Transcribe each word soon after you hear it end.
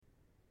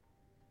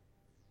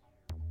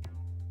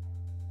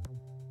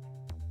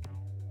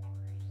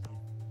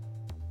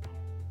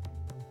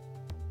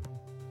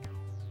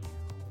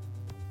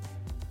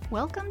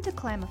Welcome to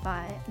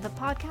Climify, the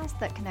podcast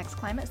that connects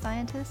climate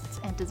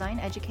scientists and design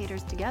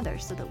educators together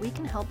so that we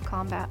can help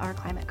combat our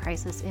climate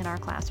crisis in our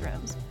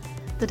classrooms.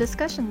 The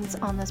discussions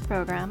on this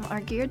program are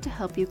geared to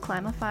help you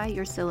climify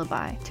your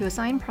syllabi to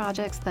assign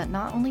projects that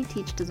not only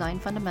teach design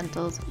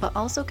fundamentals, but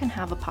also can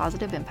have a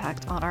positive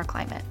impact on our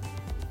climate.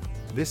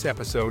 This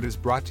episode is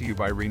brought to you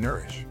by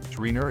Renourish.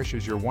 Renourish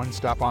is your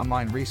one-stop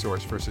online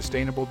resource for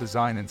sustainable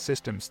design and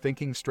systems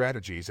thinking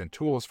strategies and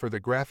tools for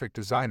the graphic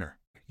designer.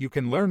 You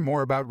can learn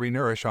more about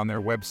Renourish on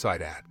their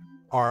website at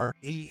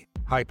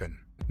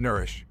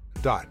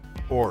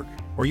re-nourish.org,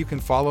 or you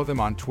can follow them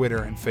on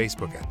Twitter and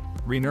Facebook at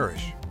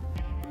Renourish.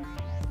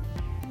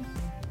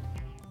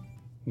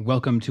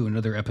 Welcome to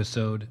another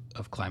episode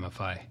of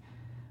Climify.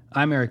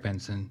 I'm Eric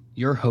Benson,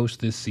 your host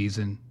this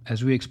season,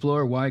 as we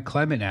explore why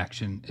climate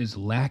action is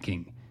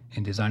lacking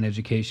in design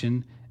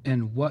education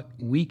and what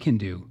we can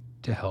do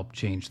to help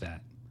change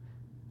that.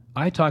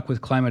 I talk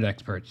with climate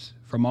experts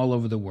from all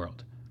over the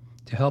world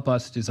to help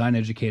us design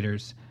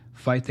educators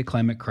fight the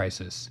climate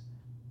crisis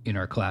in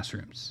our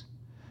classrooms.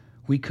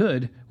 We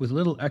could, with a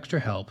little extra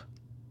help,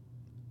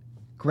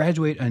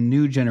 graduate a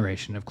new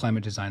generation of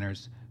climate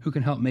designers who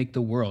can help make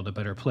the world a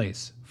better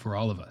place for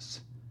all of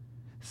us.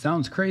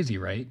 Sounds crazy,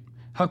 right?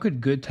 How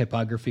could good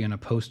typography on a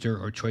poster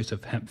or choice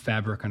of hemp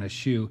fabric on a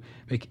shoe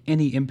make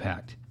any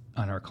impact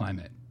on our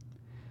climate?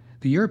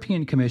 The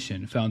European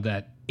Commission found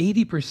that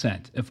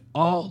 80% of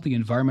all the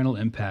environmental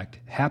impact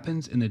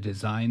happens in the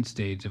design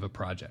stage of a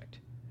project.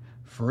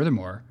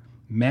 Furthermore,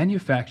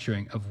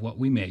 manufacturing of what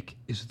we make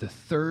is the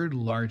third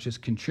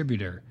largest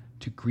contributor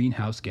to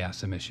greenhouse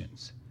gas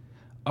emissions.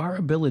 Our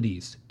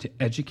abilities to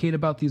educate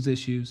about these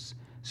issues,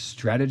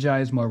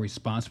 strategize more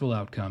responsible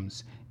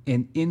outcomes,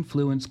 and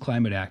influence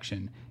climate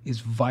action is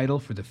vital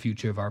for the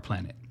future of our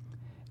planet.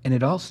 And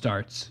it all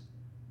starts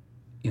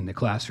in the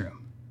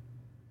classroom.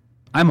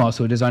 I'm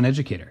also a design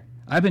educator.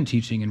 I've been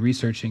teaching and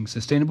researching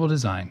sustainable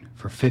design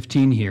for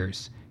 15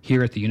 years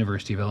here at the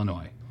University of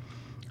Illinois.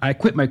 I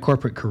quit my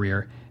corporate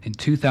career in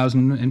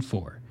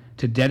 2004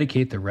 to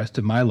dedicate the rest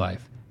of my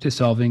life to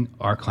solving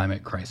our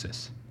climate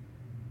crisis.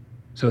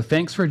 So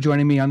thanks for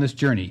joining me on this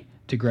journey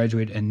to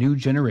graduate a new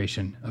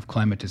generation of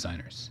climate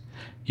designers.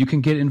 You can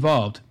get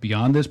involved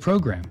beyond this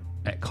program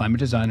at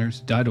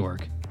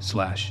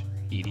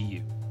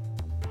climatedesigners.org/edu.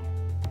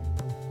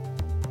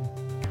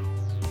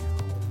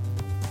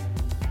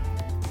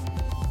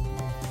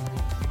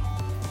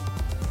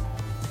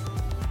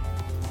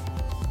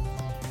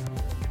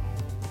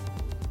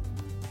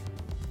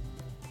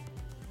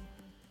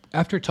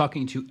 After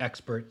talking to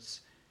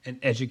experts and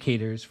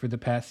educators for the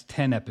past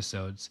 10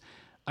 episodes,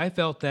 I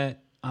felt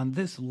that on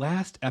this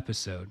last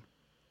episode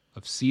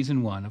of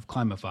Season 1 of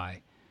Climify,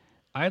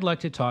 I'd like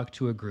to talk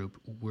to a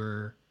group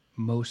we're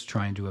most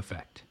trying to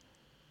affect,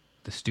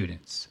 the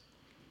students.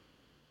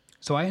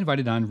 So I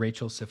invited on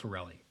Rachel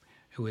Cifarelli,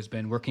 who has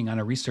been working on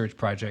a research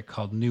project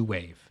called New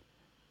Wave,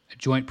 a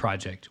joint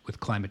project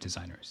with climate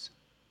designers.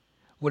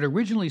 What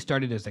originally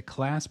started as a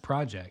class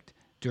project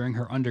during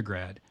her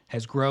undergrad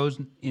has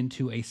grown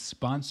into a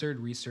sponsored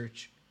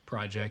research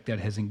project that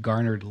has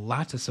garnered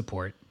lots of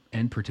support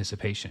and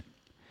participation.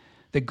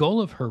 The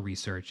goal of her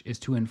research is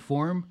to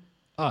inform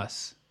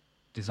us,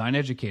 design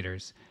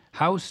educators,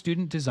 how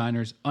student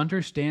designers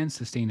understand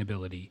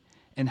sustainability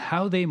and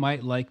how they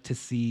might like to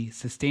see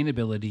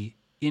sustainability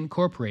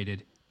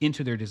incorporated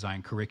into their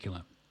design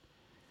curriculum.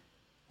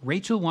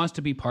 Rachel wants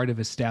to be part of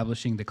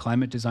establishing the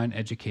climate design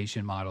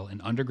education model in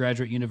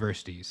undergraduate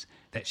universities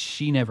that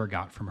she never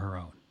got from her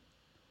own.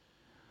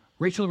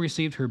 Rachel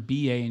received her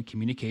BA in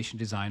Communication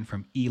Design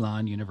from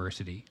Elon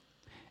University,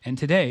 and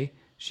today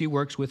she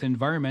works with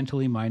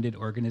environmentally minded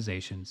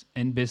organizations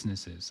and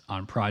businesses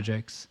on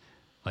projects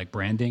like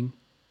branding,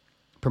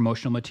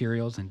 promotional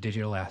materials, and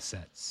digital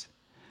assets.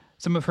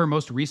 Some of her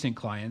most recent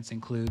clients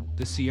include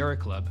the Sierra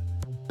Club,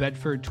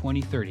 Bedford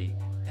 2030,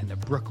 and the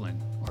Brooklyn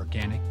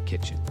Organic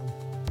Kitchen.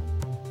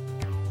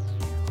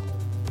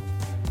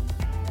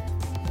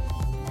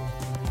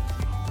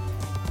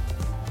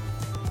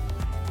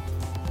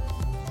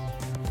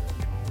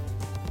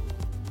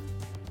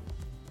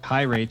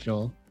 Hi,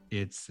 Rachel.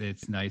 It's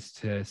nice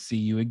to see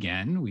you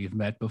again. We've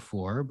met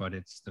before, but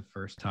it's the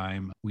first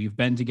time we've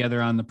been together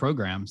on the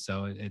program,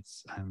 so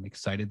I'm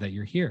excited that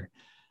you're here.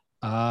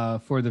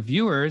 For the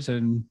viewers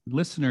and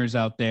listeners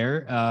out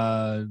there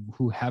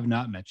who have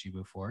not met you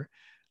before,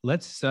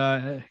 let's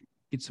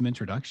get some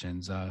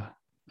introductions.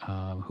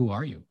 Who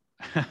are you?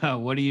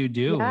 What do you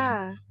do?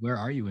 Yeah. Where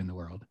are you in the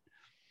world?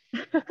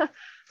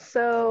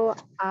 So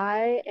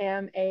I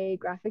am a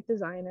graphic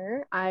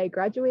designer. I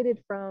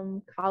graduated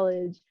from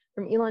college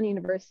from Elon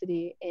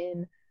University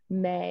in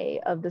May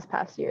of this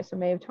past year, so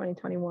May of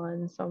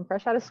 2021. So I'm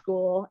fresh out of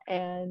school,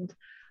 and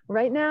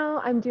right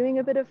now I'm doing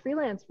a bit of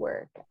freelance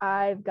work.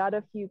 I've got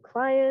a few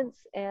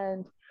clients,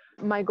 and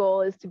my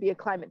goal is to be a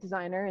climate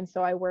designer. And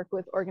so I work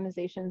with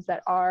organizations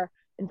that are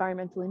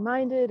environmentally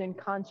minded and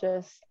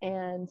conscious.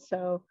 And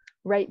so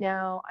right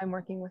now I'm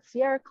working with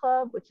Sierra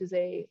Club, which is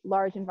a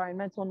large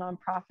environmental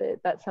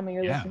nonprofit that some of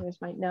your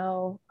listeners might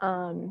know.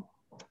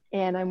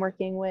 And I'm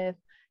working with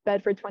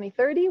Bedford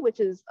 2030, which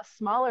is a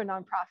smaller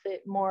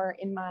nonprofit, more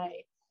in my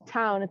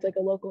town. It's like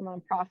a local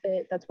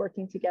nonprofit that's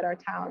working to get our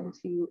town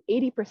to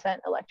 80%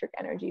 electric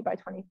energy by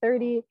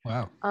 2030.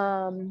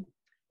 Wow.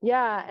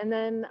 Yeah, and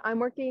then I'm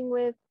working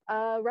with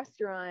a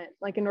restaurant,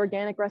 like an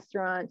organic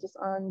restaurant, just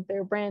on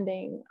their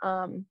branding.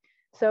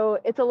 So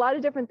it's a lot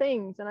of different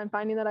things, and I'm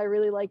finding that I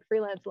really like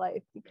freelance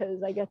life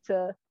because I get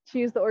to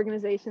choose the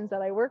organizations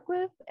that I work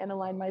with and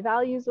align my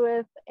values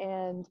with,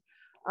 and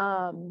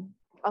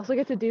also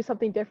get to do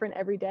something different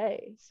every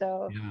day.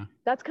 So Yeah.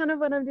 that's kind of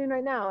what I'm doing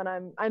right now,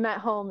 and I'm at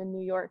home in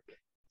New York.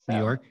 So, New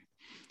York.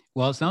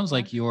 Well, it sounds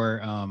like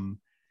you're on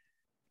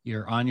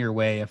your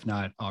way, if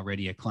not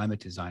already a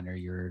climate designer.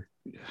 You're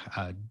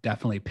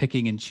definitely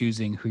picking and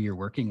choosing who you're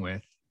working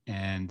with,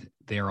 and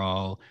they're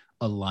all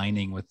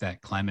aligning with that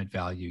climate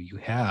value you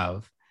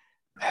have.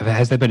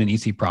 Has that been an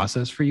easy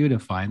process for you to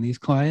find these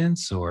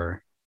clients,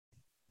 or?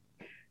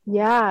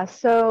 Yeah.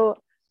 So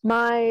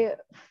I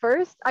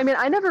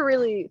never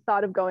really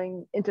thought of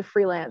going into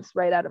freelance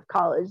right out of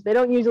college. They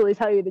don't usually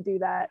tell you to do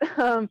that.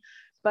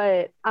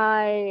 But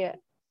I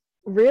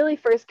really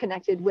first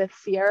connected with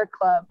Sierra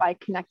Club by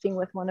connecting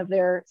with one of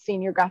their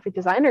senior graphic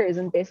designers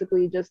and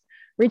basically just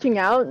reaching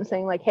out and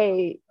saying like,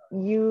 hey,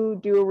 you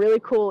have a really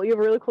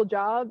cool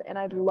job and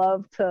I'd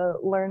love to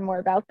learn more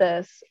about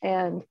this.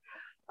 And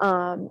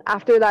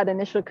after that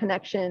initial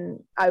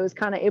connection, I was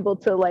kind of able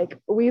to like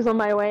weasel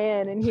my way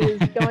in, and he was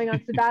going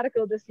on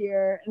sabbatical this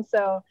year. And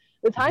so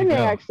the timing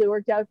actually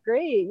worked out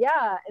great.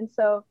 Yeah. And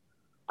so,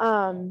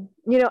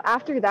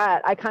 after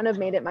that, I kind of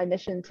made it my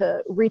mission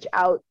to reach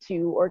out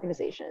to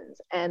organizations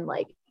and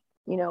like,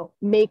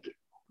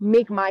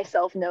 make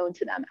myself known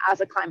to them as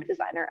a climate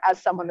designer,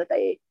 as someone that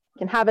they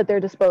can have at their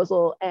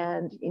disposal.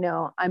 And,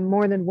 I'm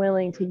more than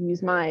willing to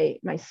use my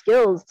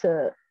skills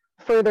to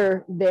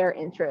further their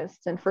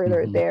interests and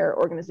further their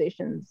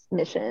organization's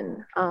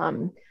mission.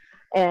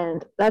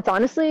 And that's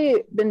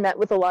honestly been met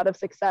with a lot of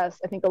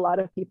success. I think a lot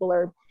of people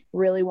are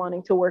really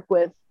wanting to work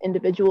with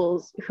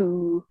individuals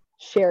who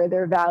share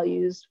their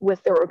values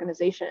with their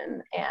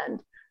organization and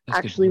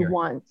actually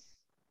want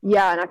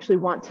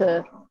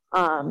to,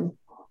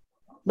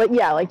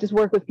 just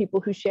work with people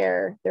who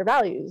share their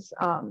values.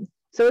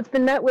 So it's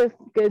been met with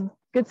good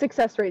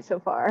success rate so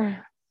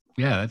far.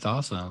 Yeah, that's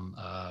awesome.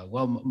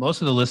 Well,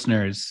 most of the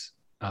listeners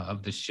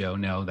of the show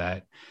know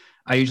that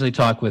I usually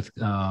talk with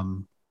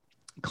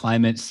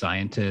climate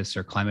scientists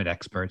or climate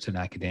experts in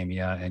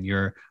academia, and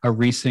you're a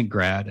recent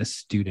grad, a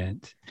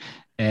student.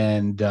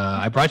 And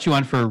I brought you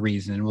on for a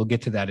reason, and we'll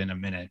get to that in a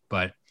minute.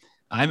 But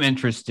I'm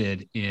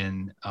interested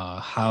in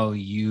how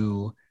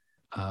you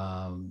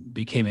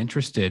became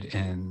interested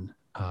in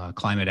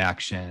climate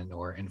action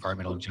or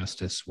environmental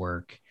justice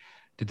work.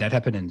 Did that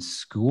happen in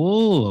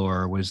school,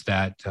 or was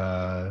that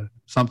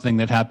something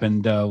that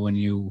happened when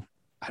you,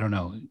 I don't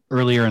know,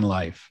 earlier in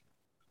life?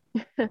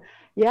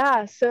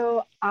 Yeah,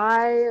 so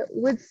I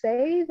would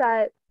say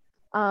that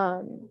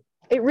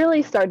it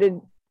really started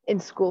in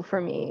school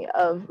for me,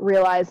 of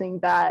realizing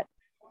that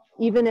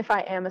even if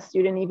I am a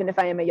student, even if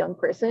I am a young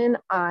person,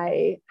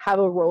 I have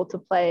a role to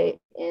play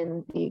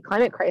in the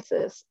climate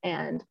crisis.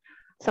 And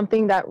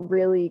something that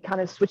really kind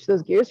of switched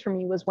those gears for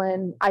me was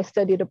when I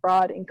studied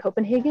abroad in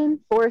Copenhagen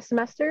for a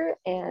semester.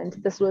 And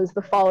this was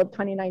the fall of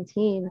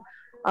 2019.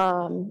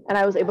 And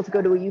I was able to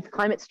go to a youth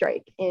climate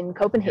strike in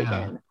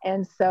Copenhagen. Yeah.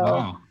 And so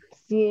wow.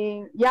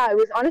 It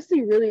was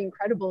honestly really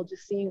incredible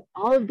just seeing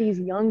all of these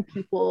young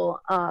people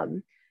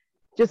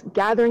just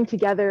gathering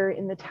together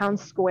in the town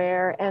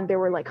square. And there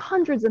were like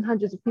hundreds and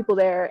hundreds of people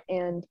there.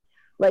 And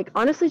like,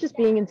 honestly, just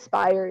being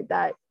inspired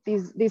that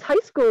these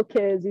high school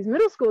kids, these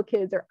middle school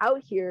kids are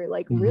out here,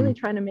 like really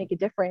trying to make a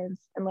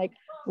difference. And like,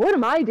 what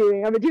am I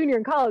doing? I'm a junior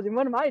in college, and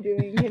what am I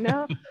doing?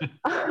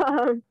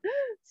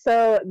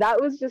 So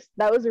that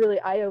was really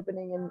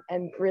eye-opening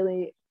and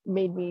really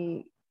made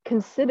me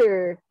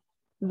consider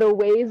the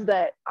ways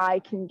that I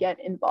can get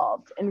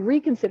involved and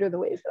reconsider the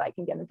ways that I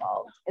can get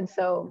involved. And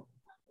so,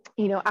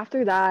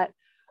 after that,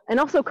 and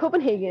also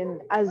Copenhagen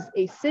as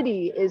a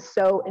city is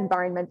so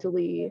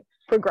environmentally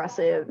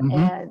progressive,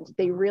 and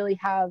they really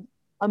have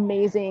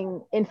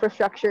amazing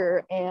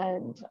infrastructure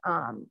and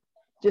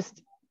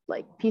just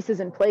like pieces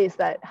in place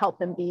that help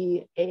them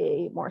be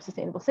a more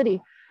sustainable city.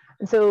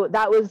 And so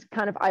that was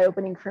kind of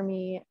eye-opening for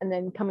me. And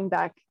then coming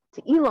back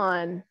to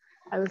Elon,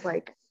 I was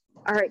like,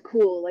 all right,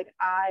 cool. Like,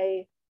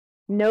 I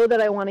know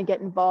that I want to get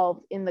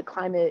involved in the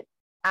climate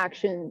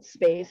action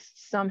space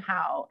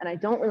somehow, and I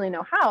don't really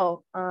know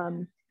how.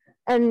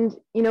 And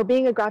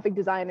being a graphic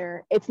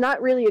designer, it's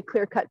not really a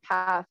clear-cut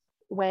path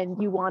when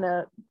you want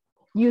to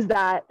use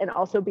that and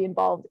also be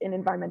involved in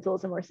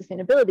environmentalism or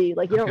sustainability.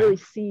 Like, you don't really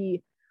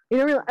see,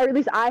 or at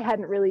least I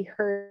hadn't really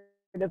heard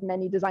of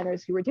many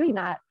designers who were doing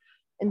that.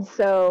 And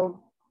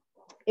so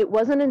it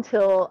wasn't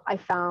until I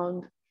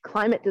found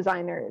climate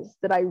designers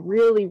that I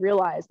really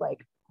realized,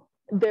 like,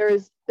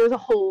 there's a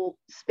whole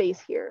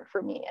space here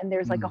for me, and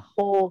there's like a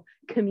whole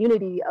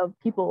community of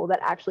people that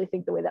actually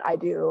think the way that I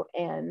do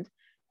and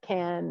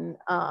can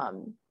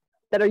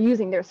that are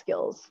using their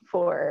skills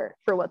for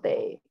what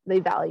they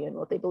value and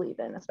what they believe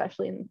in,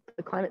 especially in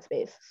the climate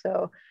space.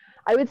 So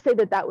I would say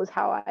that was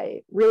how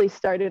I really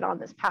started on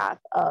this path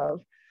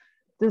of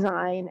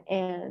design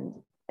and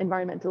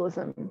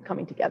environmentalism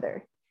coming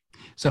together.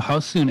 So how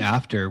soon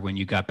after, when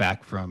you got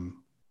back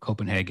from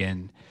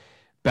Copenhagen,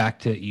 back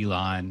to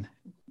Elon,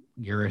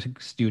 you're a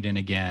student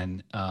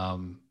again,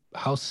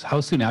 how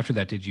soon after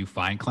that did you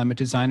find climate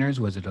designers?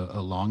 Was it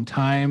a long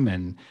time?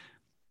 And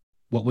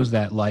what was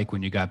that like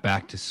when you got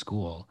back to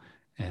school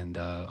and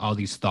all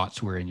these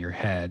thoughts were in your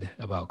head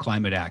about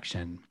climate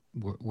action?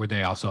 Were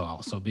they also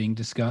being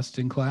discussed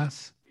in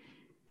class?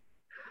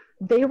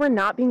 They were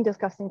not being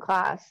discussed in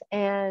class.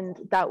 And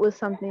that was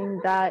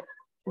something that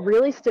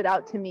really stood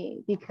out to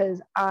me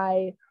because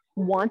I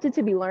wanted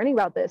to be learning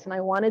about this and I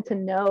wanted to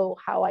know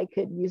how I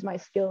could use my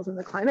skills in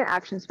the climate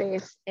action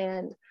space.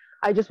 And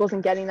I just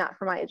wasn't getting that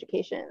from my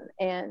education.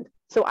 And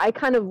so I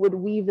kind of would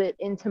weave it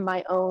into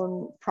my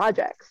own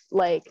projects.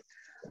 Like,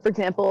 for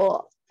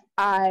example,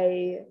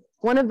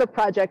 one of the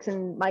projects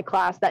in my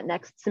class that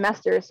next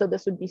semester, so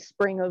this would be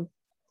spring of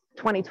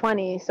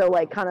 2020, so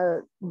like kind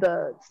of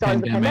the start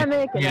of the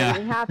pandemic and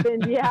everything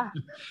happened.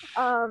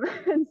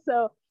 And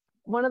so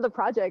one of the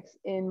projects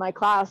in my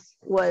class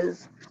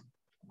was,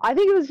 I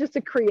think it was just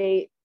to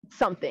create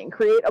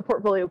a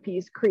portfolio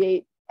piece,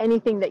 create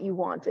anything that you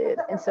wanted.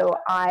 And so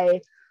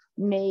I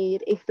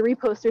made a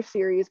 3-poster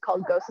series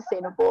called Go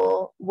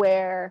Sustainable,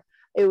 where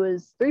it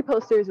was 3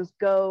 posters. It was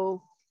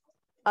go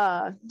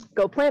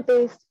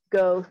plant-based,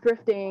 go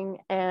thrifting,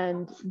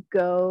 and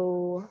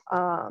go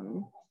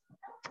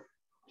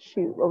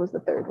what was the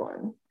third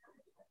one?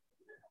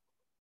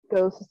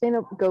 Go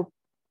sustainable, go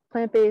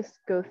plant-based,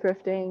 go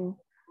thrifting,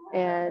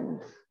 and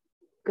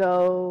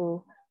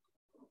go,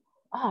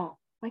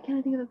 why can't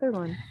I think of the third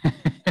one?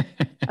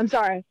 I'm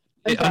sorry.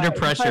 Under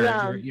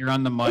pressure, you're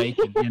on the mic,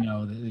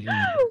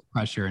 the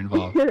pressure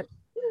involved.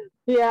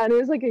 Yeah, and it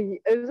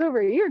was over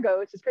a year ago,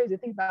 which is crazy to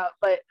think about.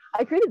 But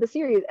I created the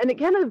series, and it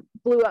kind of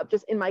blew up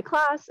just in my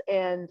class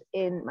and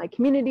in my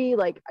community.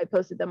 Like, I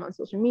posted them on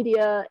social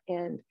media,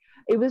 and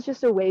it was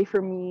just a way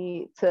for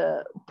me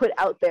to put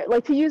out there,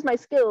 like, to use my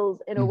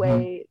skills in a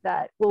way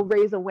that will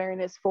raise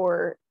awareness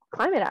for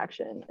climate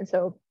action. And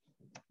so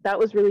that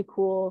was really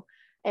cool.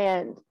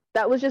 And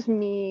that was just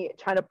me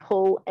trying to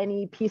pull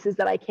any pieces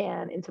that I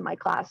can into my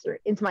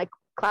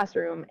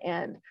classroom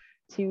and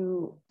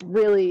to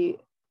really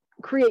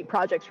create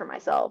projects for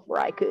myself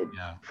where I could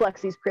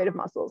flex these creative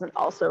muscles and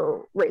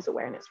also raise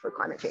awareness for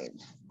climate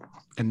change.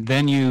 And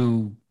then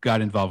you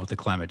got involved with the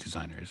climate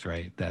designers,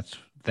 right? That's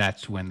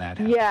when that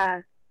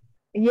happened.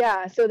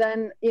 Yeah. So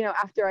then,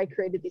 after I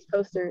created these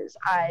posters,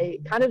 I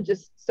kind of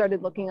just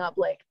started looking up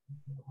like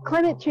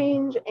climate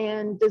change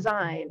and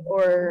design,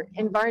 or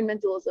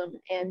environmentalism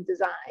and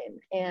design.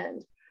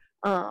 And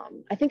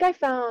I think I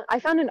found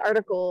an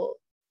article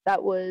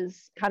that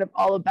was kind of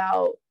all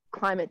about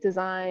climate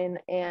design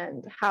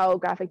and how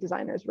graphic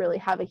designers really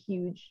have a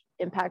huge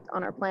impact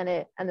on our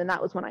planet. And then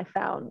that was when I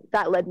found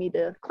that led me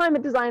to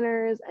climate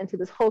designers and to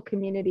this whole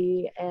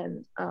community.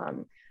 And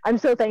I'm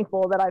so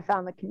thankful that I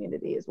found the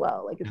community as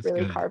well. Like, it's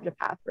really carved a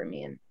path for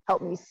me and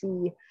helped me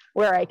see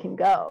where I can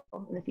go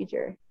in the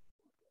future.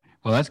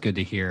 Well, that's good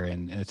to hear.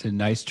 And it's a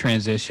nice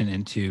transition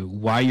into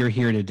why you're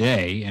here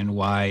today and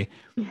why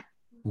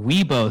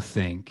we both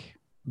think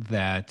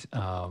that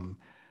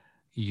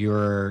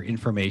your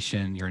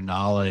information, your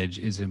knowledge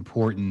is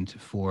important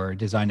for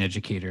design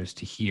educators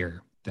to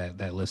hear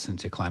that listen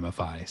to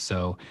Climify.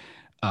 So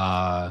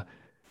I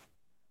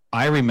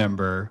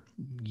remember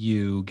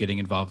you getting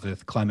involved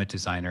with climate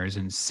designers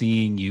and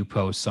seeing you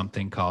post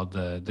something called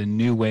the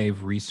New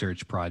Wave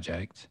Research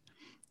Project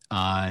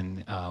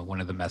on one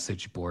of the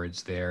message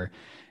boards there.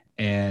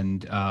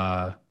 And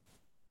I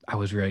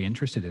was very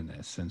interested in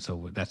this. And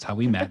so that's how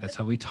we met. That's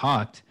how we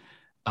talked.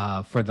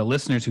 For the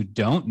listeners who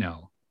don't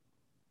know,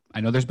 I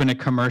know there's been a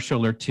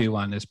commercial or two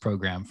on this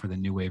program for the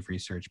New Wave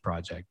Research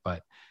Project,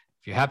 but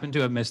if you happen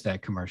to have missed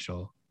that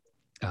commercial,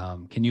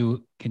 can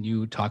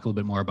you talk a little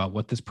bit more about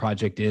what this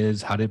project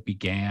is, how it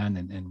began,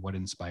 and what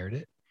inspired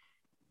it?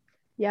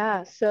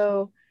 Yeah,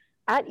 so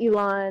at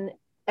Elon,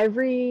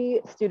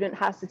 every student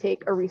has to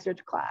take a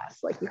research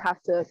class. Like, you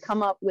have to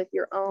come up with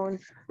your own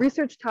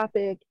research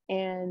topic,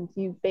 and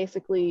you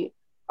basically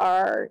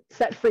are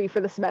set free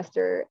for the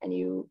semester, and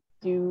you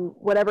do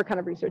whatever kind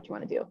of research you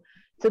want to do.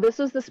 So this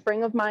was the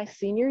spring of my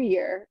senior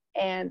year,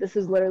 and this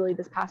is literally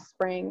this past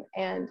spring,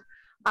 and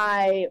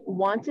I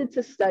wanted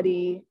to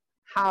study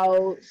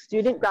how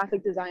student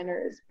graphic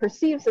designers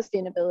perceive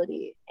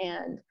sustainability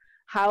and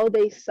how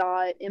they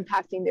saw it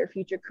impacting their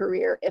future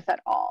career, if at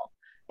all.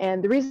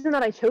 And the reason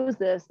that I chose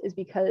this is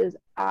because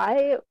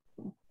I,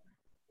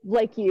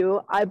 like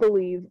you, I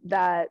believe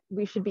that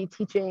we should be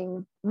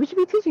teaching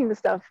this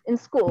stuff in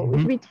school. We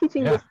should be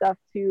teaching this stuff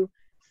to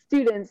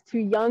students, to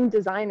young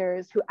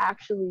designers who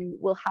actually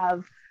will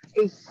have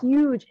a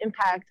huge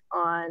impact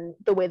on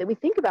the way that we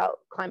think about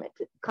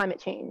climate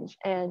change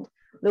and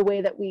the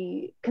way that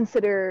we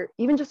consider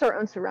even just our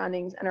own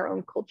surroundings and our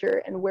own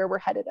culture and where we're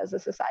headed as a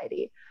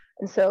society.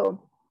 And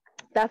so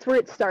that's where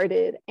it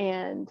started.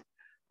 And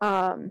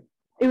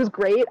it was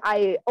great.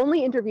 I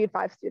only interviewed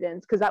 5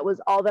 students because that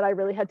was all that I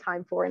really had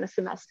time for in a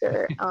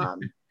semester.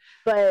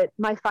 But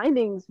my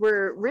findings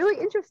were really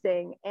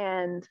interesting.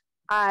 And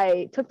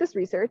I took this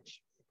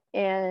research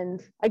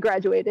and I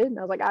graduated, and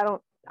I was like, I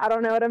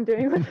don't know what I'm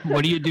doing with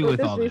What do you do with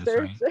this all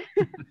research. this,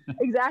 right?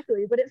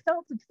 Exactly. But it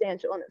felt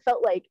substantial, and it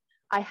felt like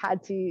I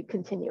had to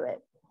continue it.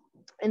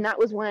 And that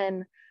was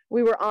when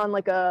we were on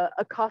like a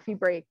coffee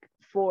break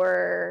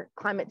for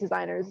climate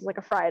designers, like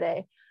a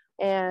Friday.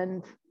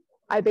 And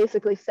I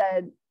basically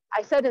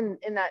I said in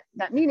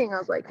that meeting, I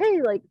was like,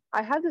 hey, like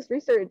I have this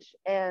research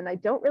and I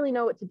don't really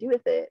know what to do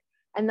with it.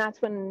 And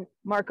that's when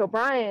Mark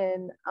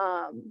O'Brien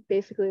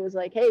basically was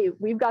like, hey,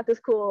 we've got this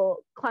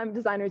cool climate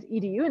designers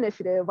EDU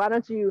initiative. Why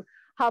don't you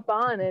hop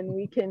on and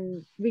we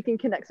can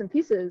connect some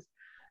pieces.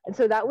 And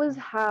so that was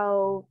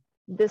how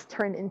this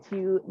turned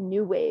into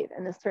New Wave,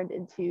 and this turned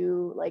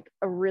into like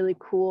a really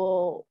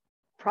cool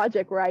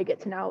project where I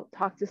get to now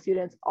talk to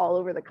students all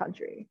over the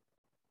country.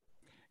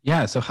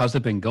 Yeah. So how's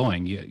it been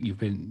going?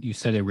 You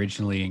said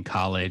originally in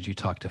college you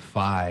talked to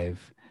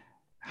 5.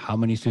 How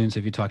many students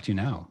have you talked to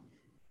now?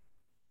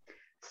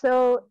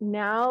 So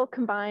now,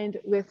 combined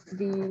with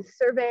the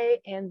survey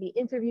and the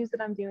interviews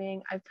that I'm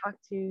doing, I've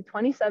talked to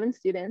 27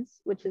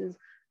 students, which is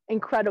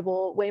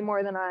incredible, way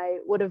more than I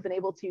would have been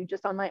able to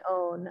just on my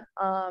own.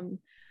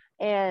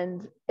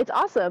 And it's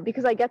awesome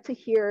because I get to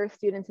hear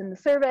students in the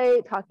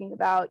survey talking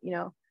about,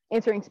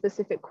 answering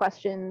specific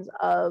questions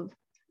of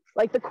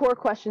like the core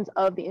questions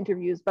of the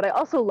interviews. But I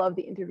also love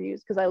the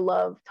interviews because I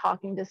love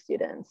talking to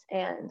students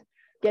and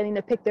getting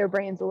to pick their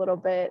brains a little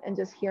bit and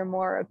just hear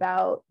more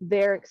about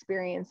their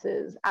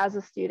experiences as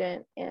a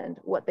student and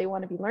what they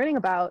want to be learning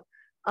about.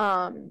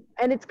 And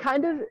it's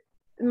kind of,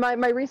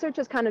 my research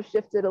has kind of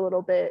shifted a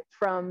little bit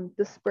from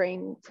the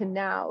spring to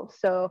now.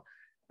 So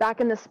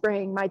back in the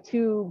spring, my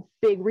 2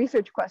 big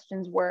research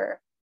questions were,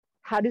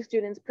 how do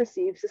students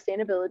perceive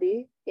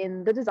sustainability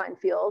in the design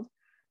field?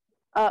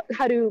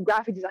 How do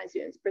graphic design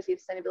students perceive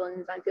sustainability in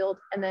the design field?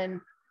 And then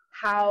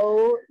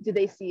how do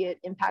they see it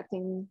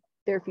impacting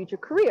their future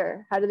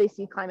career? How do they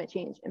see climate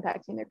change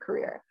impacting their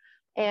career?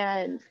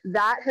 And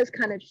that has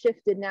kind of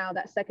shifted now,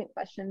 that second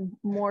question,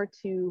 more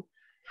to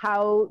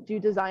how do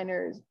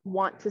designers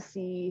want to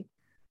see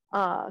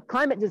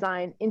climate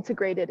design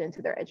integrated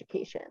into their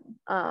education?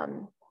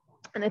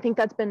 And I think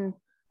that's been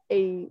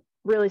a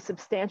really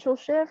substantial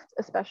shift,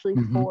 especially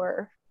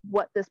for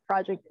what this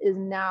project is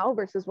now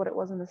versus what it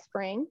was in the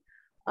spring.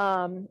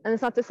 And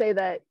it's not to say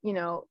that,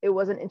 it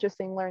wasn't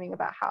interesting learning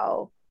about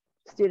how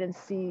students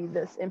see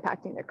this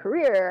impacting their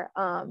career,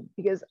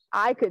 because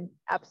I could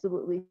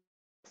absolutely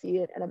see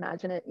it and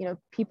imagine it.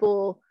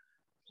 People,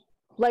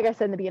 like I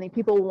said in the beginning,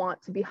 people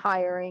want to be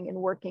hiring and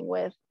working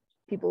with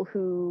people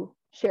who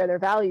share their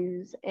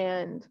values.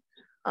 And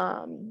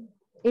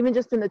even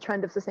just in the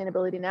trend of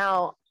sustainability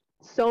now,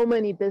 so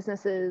many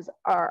businesses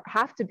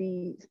have to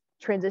be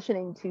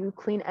transitioning to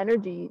clean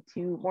energy,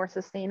 to more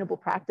sustainable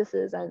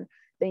practices, and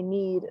they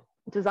need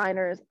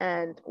designers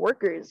and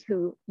workers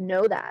who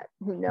know that,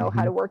 who know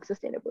how to work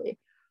sustainably.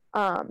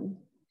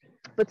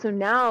 But so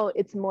now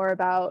it's more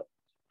about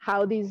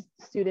how these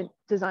student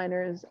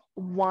designers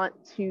want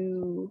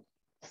to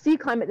see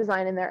climate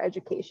design in their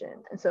education.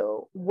 And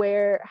so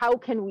how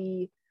can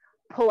we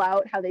pull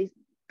out how they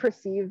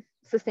perceive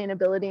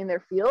sustainability in their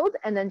field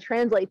and then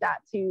translate that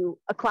to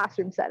a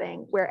classroom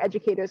setting where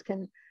educators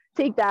can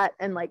take that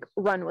and like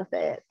run with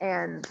it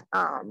and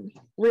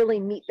really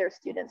meet their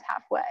students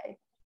halfway.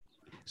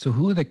 So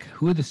who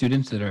are the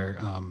students that are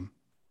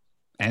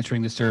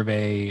answering the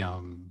survey,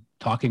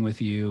 talking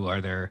with you? Are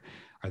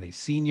they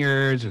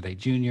seniors? Are they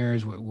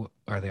juniors?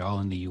 Are they all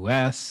in the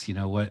U.S.?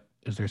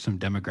 Is there some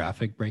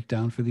demographic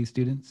breakdown for these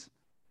students?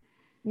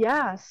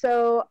 Yeah,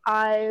 so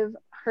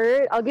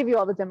I'll give you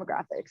all the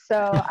demographics.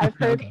 So I've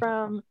heard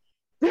from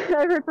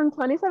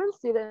 27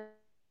 students.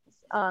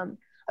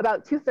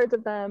 About 2/3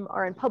 of them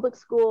are in public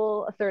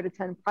school, a third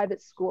attend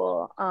private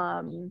school.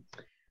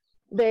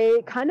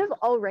 They kind of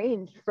all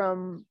range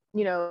from,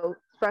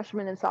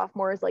 freshmen and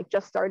sophomores, like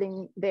just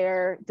starting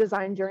their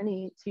design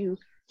journey, to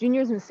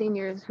juniors and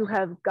seniors who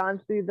have gone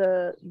through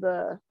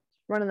the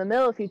run of the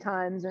mill a few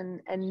times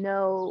and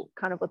know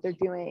kind of what they're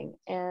doing.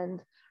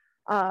 And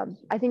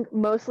I think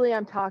mostly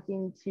I'm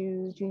talking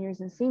to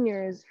juniors and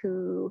seniors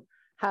who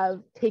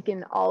have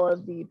taken all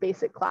of the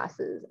basic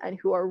classes and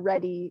who are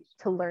ready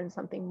to learn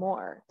something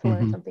more, to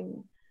learn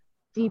something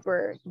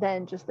deeper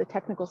than just the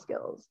technical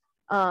skills.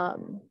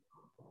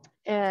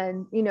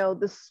 And,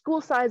 the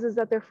school sizes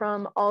that they're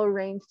from all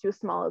range to as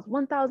small as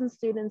 1,000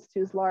 students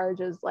to as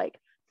large as like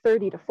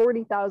 30 to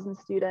 40,000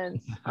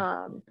 students.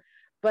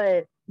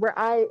 But where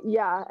I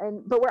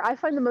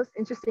find the most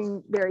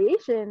interesting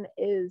variation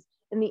is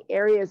in the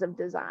areas of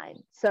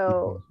design.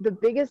 So the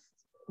biggest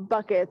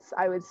buckets,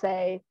 I would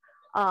say,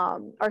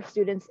 are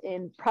students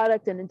in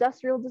product and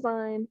industrial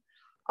design,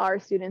 are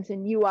students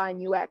in UI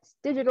and UX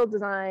digital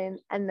design,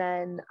 and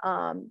then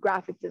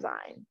graphic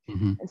design.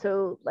 And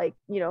so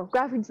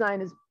graphic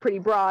design is pretty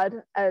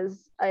broad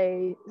as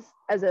a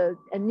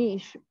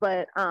niche,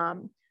 but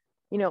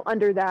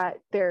under that,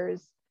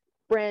 there's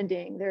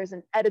branding, there's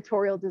an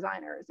editorial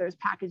designers, there's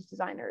package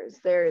designers,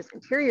 there's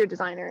interior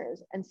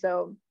designers. And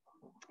so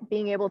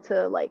being able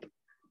to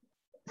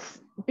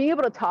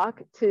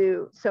talk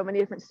to so many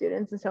different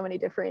students and so many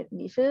different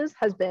niches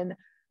has been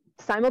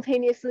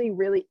simultaneously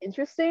really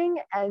interesting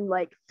and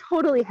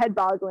totally head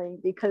boggling,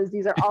 because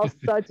these are all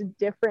such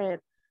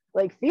different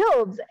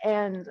fields.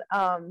 And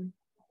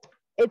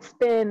it's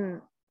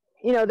been,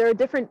 there are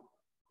different,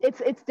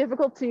 it's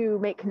difficult to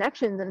make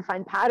connections and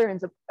find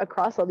patterns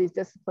across all these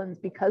disciplines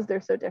because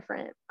they're so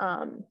different.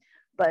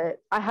 But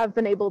I have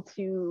been able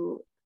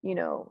to,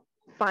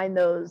 find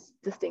those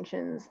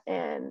distinctions,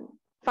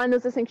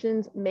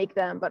 make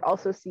them, but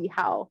also see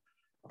how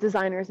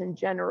designers in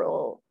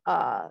general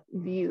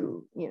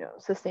view,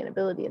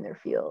 sustainability in their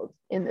field,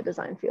 in the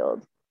design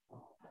field.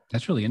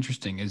 That's really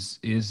interesting.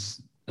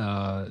 Is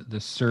the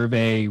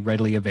survey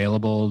readily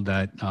available?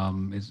 That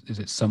is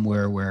it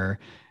somewhere where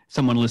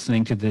someone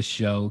listening to this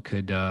show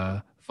could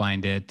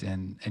find it?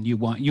 And you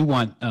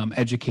want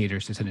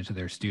educators to send it to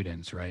their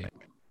students, right?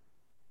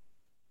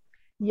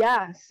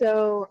 Yeah.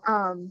 So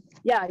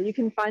you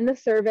can find the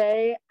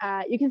survey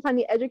you can find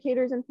the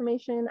educators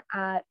information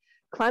at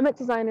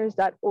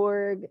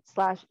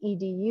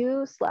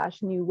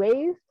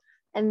climatedesigners.org/edu/newwave.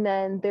 And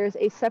then there's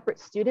a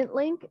separate student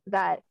link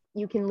that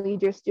you can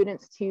lead your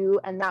students to,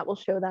 and that will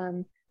show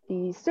them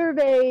the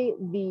survey,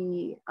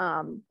 the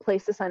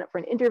place to sign up for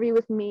an interview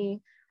with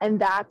me. And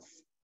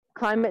that's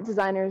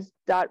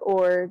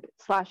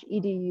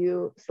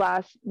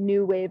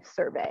climatedesigners.org/edu/newwave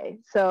survey.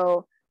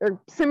 So they're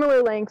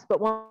similar links, but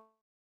one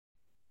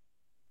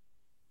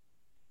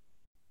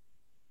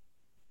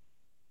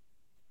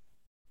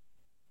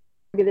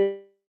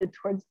targeted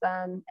towards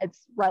them,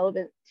 it's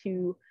relevant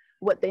to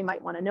what they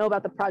might want to know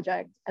about the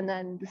project. And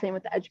then the same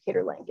with the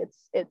educator link,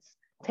 it's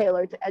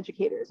tailored to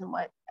educators and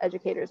what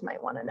educators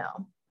might want to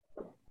know.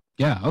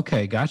 Yeah,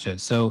 okay, gotcha.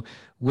 So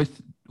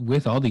with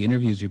all the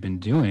interviews you've been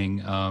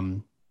doing,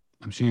 I'm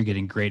sure you're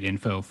getting great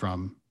info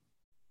from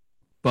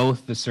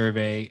both the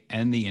survey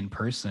and the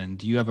in-person.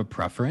 Do you have a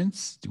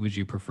preference? Would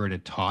you prefer to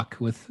talk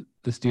with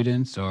the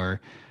students, or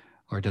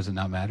does it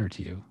not matter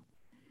to you?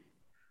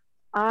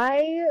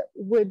 I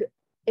would,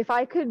 if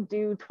I could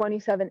do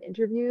 27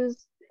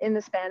 interviews in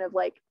the span of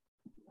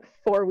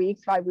 4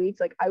 weeks, 5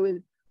 weeks, I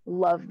would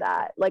love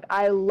that.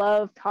 I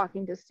love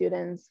talking to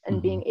students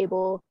and being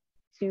able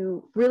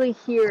to really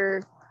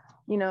hear,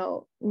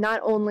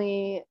 not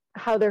only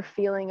how they're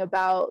feeling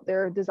about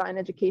their design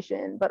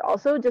education, but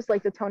also just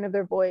the tone of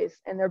their voice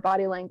and their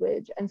body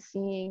language, and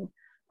seeing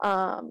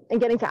and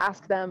getting to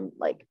ask them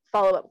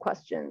follow-up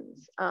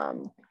questions,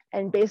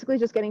 and basically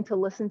just getting to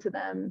listen to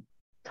them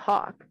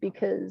talk.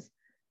 Because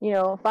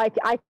if I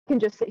can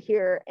just sit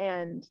here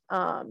and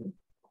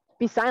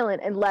be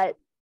silent and let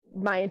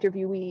my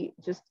interviewee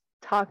just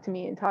talk to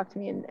me, and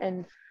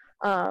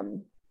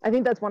I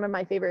think that's one of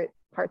my favorite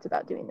parts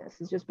about doing this,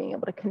 is just being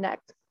able to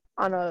connect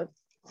on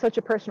such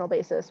a personal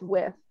basis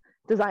with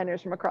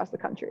designers from across the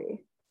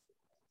country.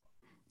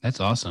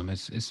 That's awesome.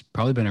 It's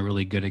probably been a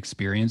really good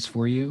experience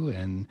for you,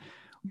 and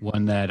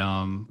one that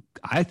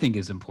I think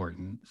is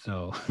important.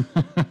 So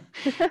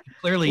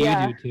clearly you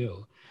do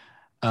too.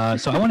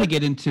 So I want to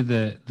get into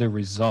the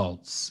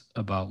results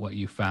about what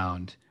you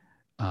found.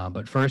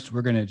 But first,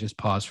 we're going to just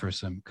pause for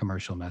some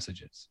commercial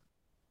messages.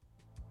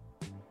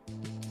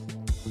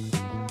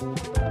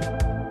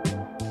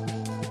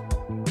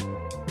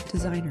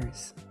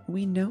 Designers,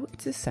 we know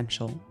it's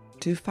essential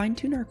to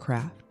fine-tune our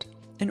craft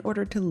in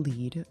order to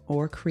lead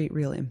or create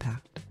real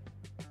impact.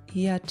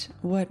 Yet,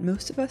 what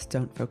most of us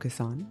don't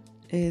focus on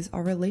is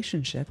our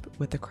relationship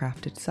with the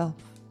craft itself.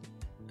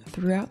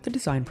 Throughout the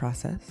design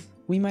process,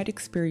 we might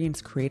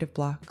experience creative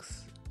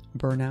blocks,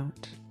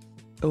 burnout,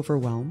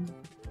 overwhelm,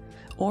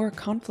 or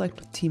conflict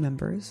with team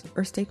members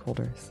or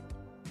stakeholders.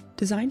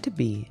 Design to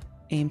Be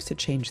aims to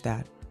change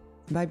that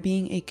by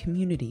being a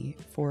community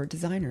for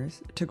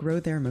designers to grow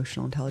their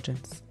emotional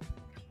intelligence.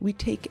 We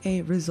take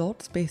a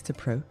results-based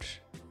approach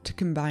to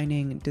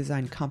combining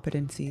design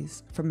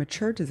competencies from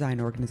mature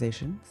design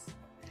organizations,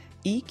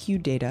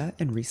 EQ data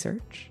and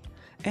research,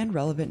 and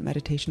relevant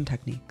meditation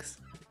techniques.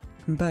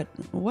 But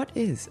what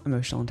is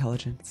emotional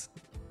intelligence?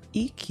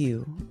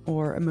 EQ,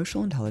 or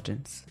emotional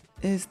intelligence,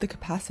 is the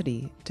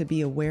capacity to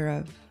be aware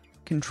of,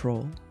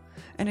 control,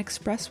 and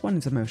express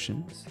one's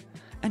emotions,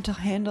 and to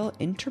handle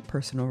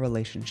interpersonal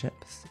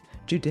relationships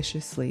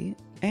judiciously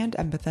and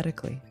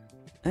empathetically.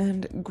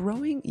 And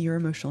growing your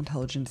emotional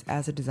intelligence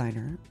as a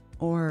designer,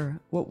 or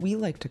what we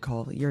like to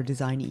call your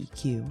design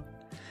EQ,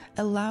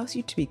 allows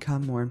you to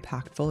become more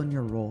impactful in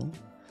your role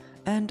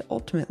and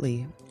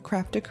ultimately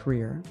craft a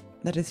career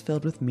that is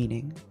filled with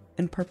meaning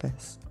and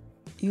purpose.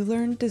 You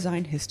learn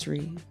design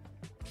history,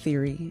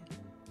 theory,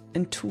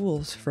 and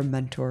tools from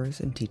mentors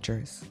and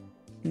teachers.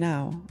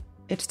 Now,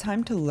 it's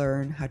time to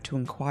learn how to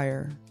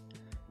inquire,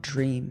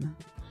 dream,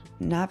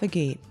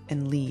 navigate,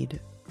 and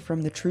lead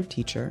from the true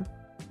teacher,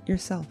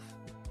 yourself.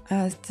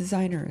 As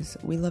designers,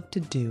 we love to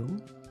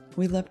do,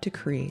 we love to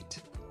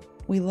create,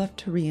 we love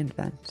to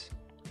reinvent,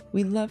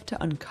 we love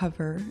to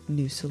uncover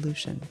new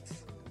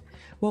solutions.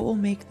 What will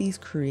make these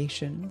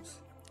creations,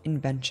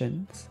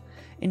 inventions,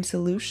 and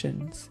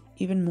solutions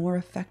even more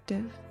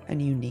effective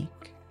and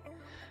unique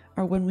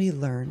are when we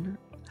learn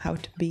how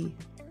to be.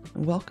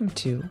 Welcome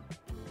to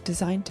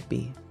Design to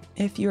Be.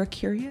 If you are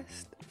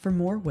curious for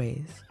more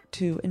ways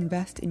to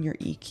invest in your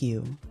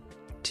EQ,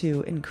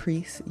 to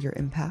increase your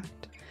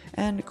impact,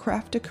 and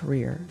craft a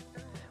career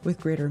with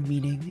greater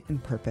meaning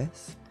and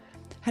purpose,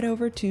 head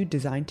over to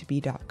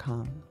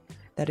designtobe.com.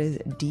 That is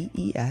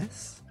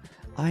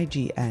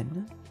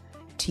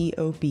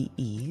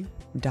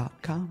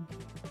DESIGNTOBE.com.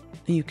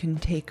 You can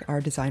take our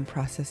design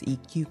process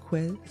EQ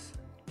quiz,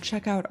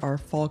 check out our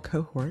fall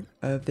cohort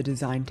of the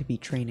Design to Be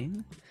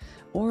training,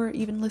 or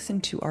even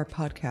listen to our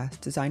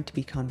podcast, Design to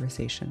Be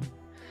Conversation,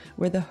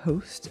 where the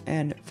host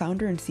and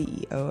founder and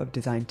CEO of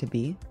Design to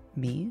Be,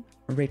 me,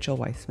 Rachel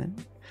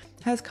Weissman,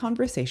 has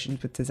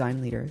conversations with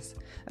design leaders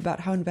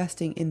about how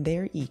investing in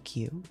their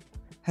EQ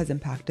has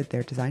impacted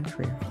their design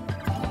career.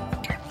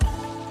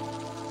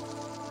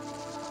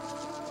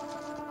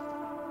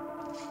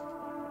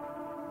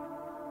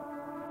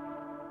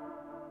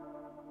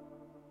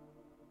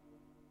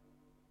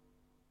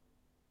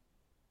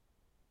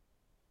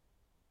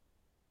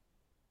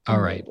 All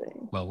right.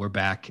 Well, we're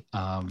back.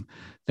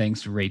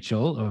 Thanks,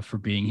 Rachel, for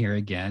being here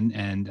again.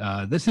 And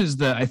this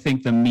is I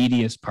think the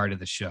meatiest part of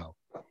the show,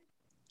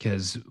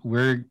 because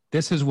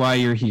this is why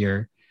you're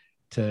here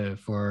to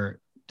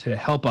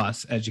help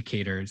us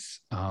educators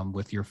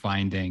with your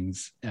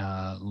findings,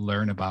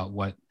 learn about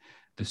what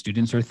the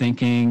students are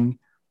thinking,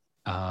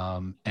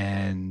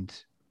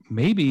 and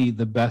maybe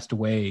the best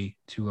way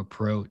to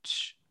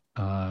approach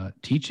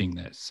teaching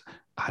this.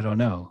 I don't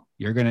know.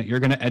 You're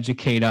gonna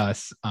educate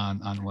us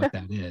on what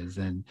that is.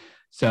 And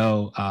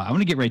so I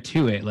want to get right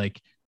to it.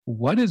 Like,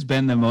 what has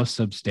been the most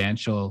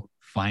substantial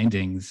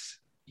findings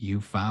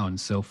you found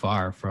so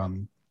far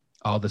from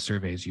all the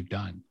surveys you've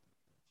done?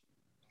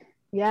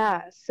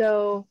 Yeah.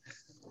 So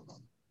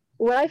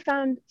what I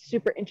found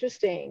super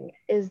interesting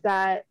is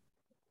that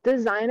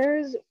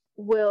designers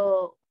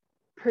will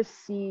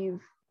perceive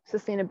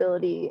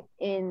sustainability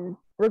in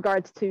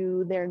regards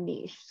to their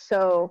niche.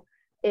 So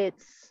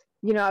it's,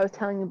 I was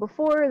telling you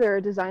before, there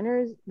are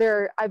designers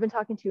I've been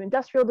talking to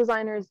industrial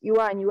designers,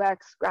 UI and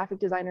UX, graphic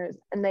designers,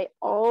 and they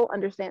all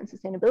understand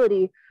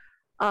sustainability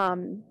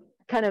kind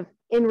of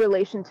in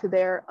relation to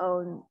their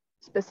own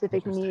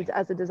specific needs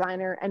as a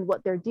designer and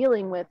what they're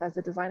dealing with as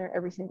a designer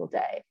every single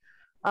day.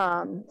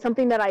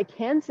 Something that I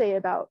can say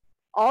about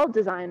all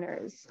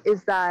designers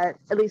is that,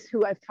 at least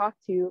who I've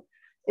talked to,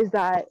 is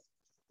that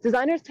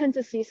designers tend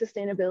to see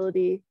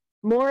sustainability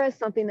more as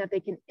something that they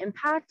can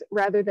impact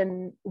rather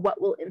than what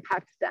will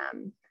impact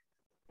them.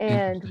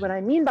 And what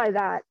I mean by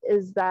that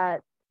is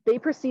that they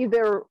perceive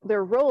their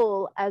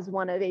role as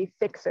one of a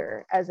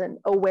fixer, as an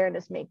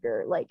awareness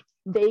maker. Like,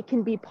 they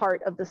can be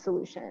part of the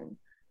solution.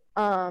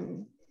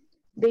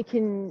 They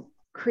can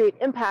create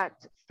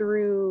impact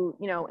through,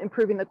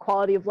 improving the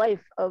quality of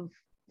life of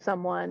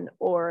someone,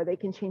 or they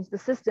can change the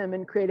system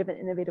in creative and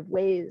innovative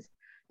ways.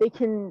 They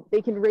can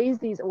raise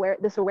this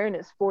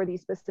awareness for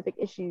these specific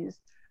issues,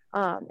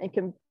 and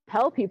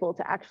compel people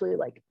to actually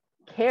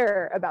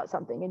care about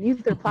something and use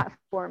their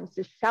platforms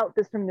to shout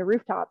this from the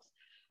rooftops.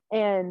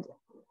 And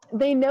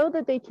they know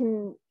that they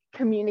can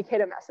communicate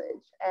a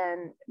message.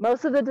 And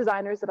most of the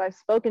designers that I've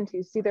spoken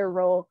to see their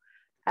role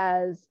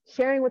as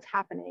sharing what's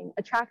happening,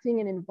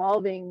 attracting and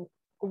involving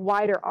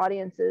wider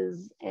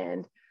audiences,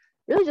 and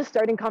really just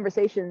starting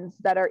conversations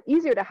that are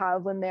easier to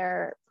have when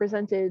they're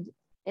presented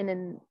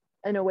in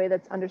a way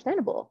that's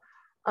understandable.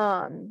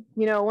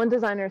 One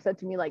designer said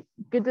to me,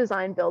 good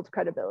design builds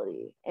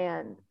credibility.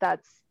 And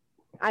that's,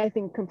 I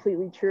think,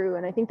 completely true.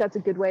 And I think that's a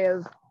good way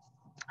of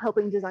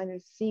helping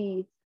designers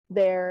see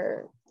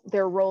their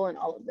role in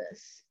all of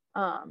this.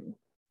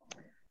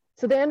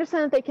 So they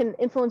understand that they can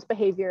influence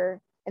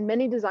behavior, and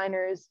many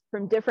designers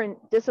from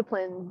different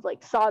disciplines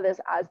saw this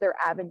as their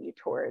avenue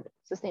toward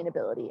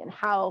sustainability, and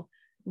how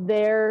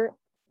their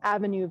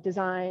avenue of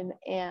design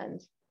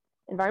and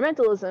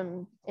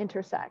environmentalism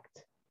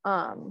intersect.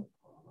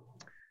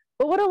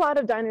 But what a lot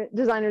of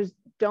designers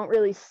don't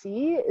really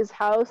see is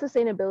how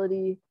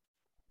sustainability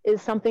is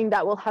something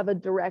that will have a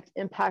direct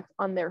impact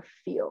on their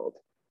field.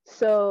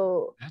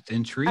 So that's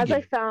intriguing. As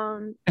I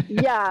found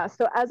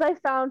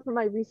from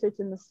my research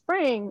in the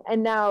spring,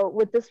 and now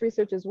with this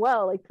research as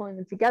well, pulling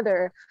them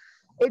together,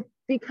 it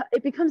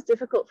becomes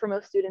difficult for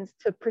most students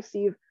to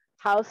perceive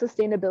how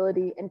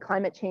sustainability and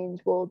climate change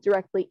will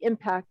directly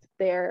impact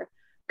their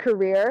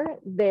career,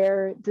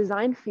 their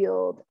design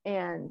field.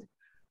 And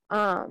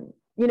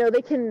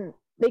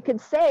they can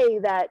say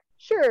that,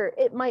 sure,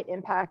 it might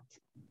impact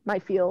my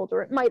field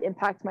or it might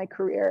impact my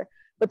career,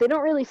 but they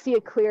don't really see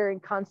a clear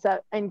and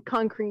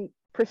concrete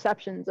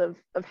perceptions of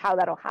how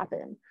that'll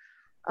happen.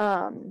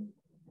 And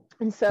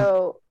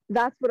so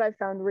that's what I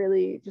found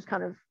really just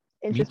kind of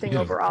interesting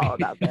overall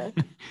about this.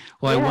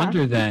 Well, yeah. I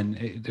wonder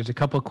then, there's a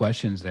couple of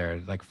questions there,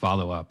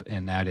 follow up,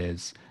 and that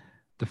is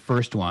the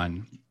first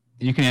one.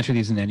 You can answer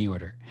these in any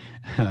order.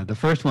 The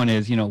first one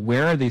is,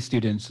 where are these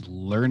students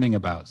learning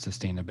about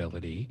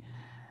sustainability?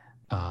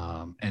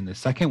 And the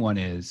second one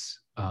is,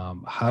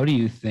 how do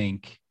you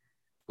think,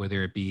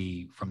 whether it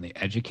be from the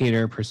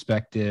educator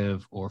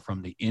perspective or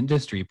from the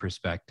industry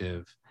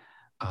perspective,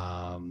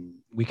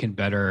 we can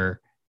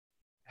better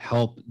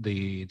help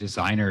the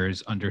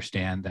designers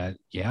understand that,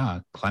 yeah,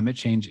 climate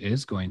change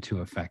is going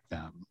to affect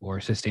them, or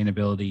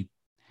sustainability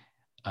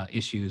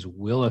issues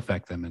will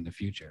affect them in the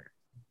future?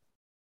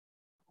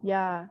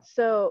 Yeah,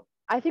 so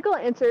I think I'll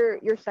answer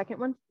your second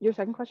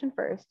question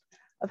first,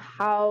 of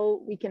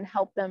how we can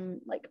help them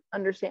like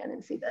understand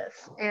and see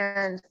this.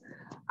 And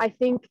I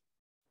think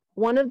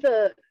one of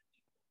the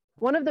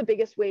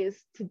biggest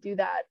ways to do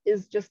that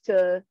is just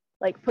to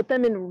like put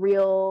them in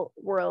real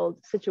world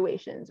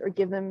situations, or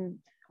give them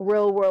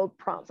real world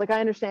prompts. Like, I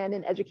understand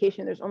in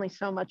education there's only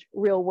so much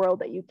real world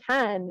that you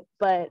can,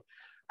 but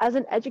as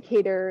an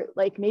educator,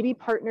 like maybe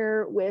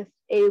partner with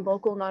a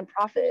local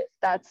nonprofit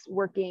that's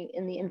working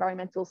in the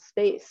environmental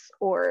space,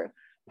 or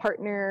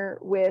partner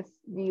with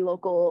the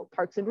local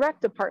Parks and Rec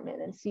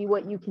department and see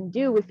what you can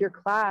do with your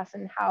class,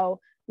 and how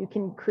you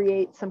can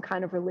create some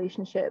kind of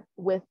relationship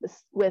with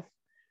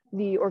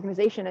the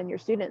organization and your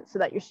students, so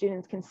that your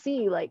students can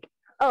see like,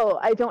 oh,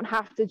 I don't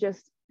have to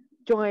just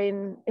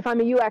join, if I'm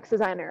a UX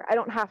designer, I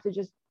don't have to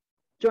just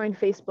join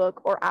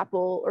Facebook or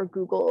Apple or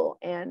Google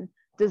and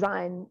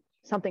design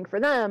something for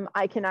them.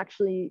 I can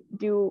actually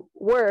do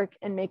work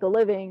and make a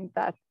living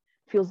that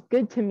feels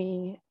good to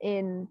me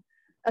in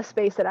a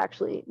space that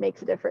actually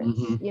makes a difference,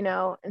 you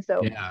know? And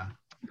so Yeah.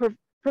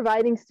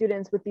 Providing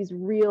students with these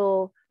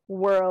real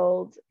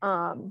world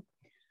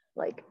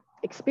like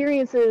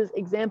experiences,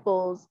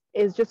 examples,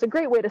 is just a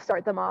great way to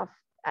start them off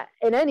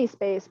in any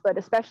space, but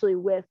especially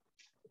with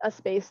a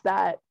space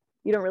that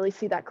you don't really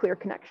see that clear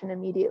connection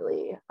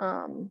immediately.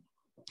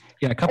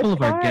 Yeah, a couple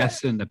of our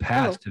guests in the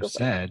past have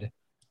said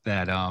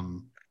that,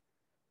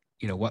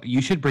 you know, what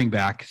you should bring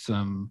back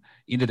some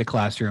into the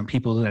classroom,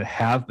 people that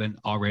have been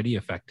already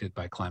affected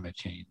by climate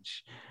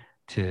change,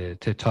 to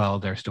tell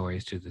their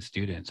stories to the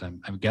students.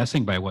 I'm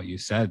guessing by what you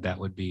said, that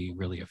would be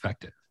really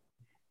effective.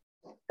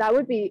 That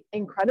would be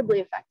incredibly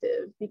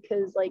effective,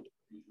 because like,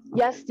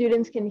 yes,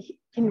 students can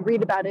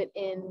read about it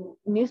in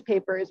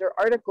newspapers or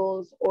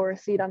articles or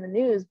see it on the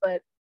news,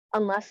 but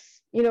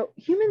unless, you know,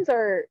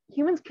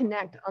 humans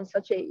connect on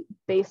such a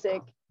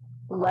basic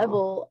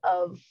level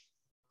of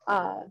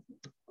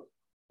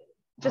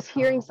just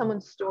hearing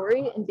someone's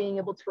story and being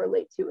able to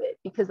relate to it,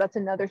 because that's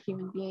another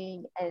human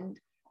being, and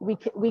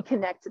we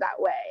connect that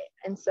way.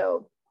 And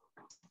so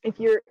if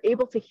you're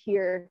able to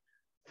hear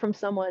from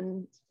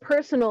someone's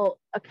personal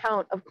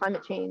account of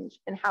climate change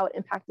and how it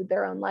impacted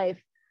their own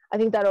life, I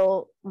think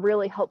that'll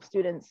really help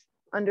students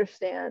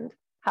understand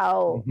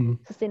how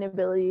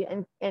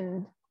sustainability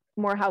and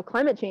more how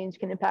climate change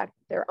can impact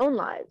their own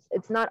lives.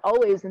 It's not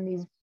always in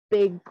these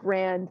big,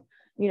 grand,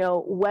 you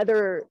know,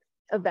 weather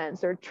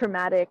events or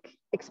traumatic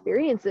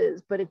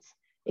experiences, but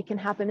it can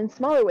happen in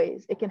smaller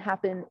ways. It can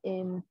happen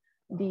in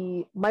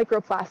the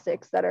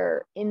microplastics that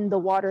are in the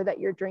water that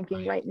you're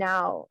drinking right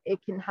now. It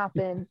can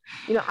happen,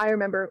 you know, I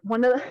remember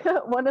one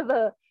of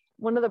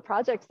the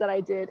projects that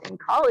I did in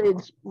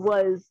college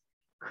was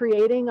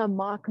creating a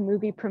mock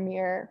movie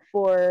premiere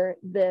for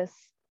this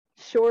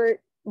short,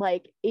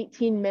 like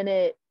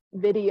 18-minute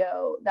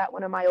video that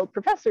one of my old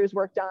professors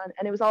worked on,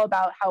 and it was all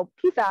about how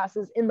PFAS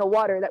is in the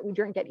water that we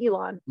drink at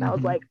Elon. And I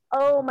was like,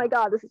 oh my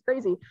god, this is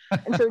crazy.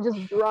 And so just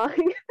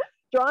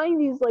drawing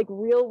these like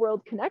real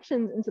world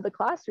connections into the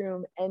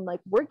classroom, and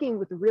like working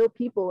with real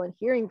people and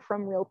hearing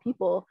from real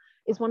people,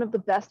 is one of the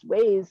best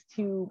ways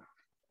to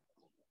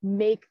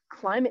make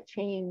climate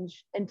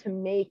change, and to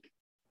make,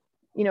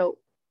 you know,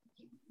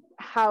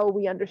 how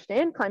we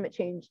understand climate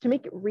change, to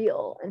make it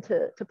real, and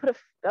to put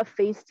a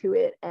face to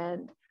it,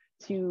 and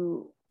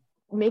to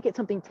make it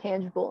something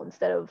tangible,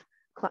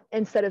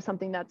 instead of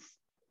something that's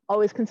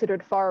always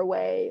considered far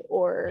away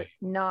or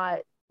not,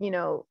 you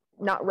know,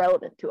 not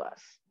relevant to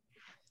us.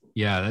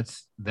 Yeah,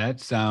 that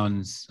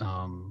sounds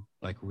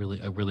like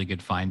a really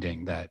good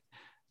finding. That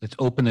let's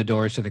open the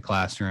doors to the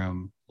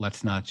classroom.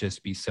 Let's not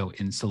just be so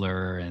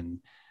insular and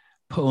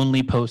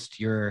only post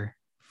your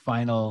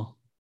final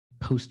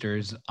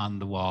posters on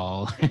the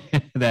wall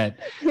that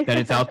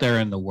it's out there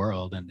in the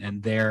world,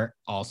 and they're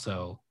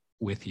also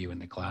with you in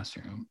the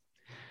classroom.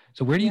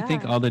 So where do you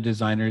think all the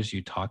designers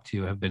you talk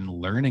to have been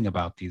learning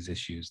about these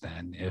issues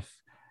then? If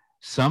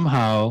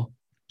somehow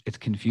it's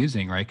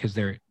confusing, right? Because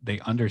they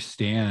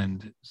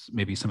understand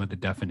maybe some of the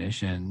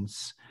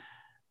definitions,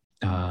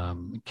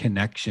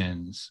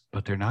 connections,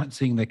 but they're not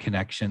seeing the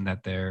connection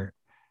that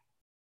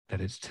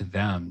it's to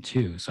them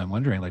too. So I'm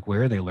wondering, like,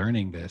 where are they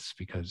learning this?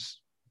 Because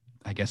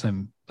I guess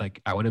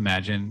I would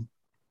imagine,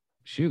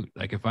 shoot,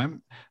 like if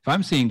I'm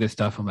seeing this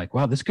stuff, I'm like,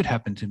 wow, this could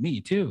happen to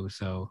me too.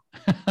 So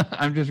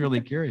I'm just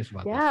really curious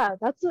about that.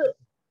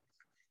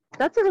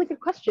 That's a really good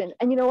question.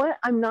 And you know what?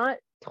 I'm not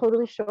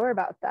totally sure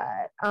about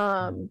that.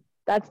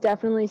 That's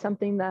definitely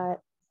something that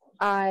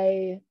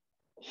I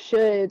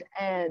should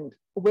and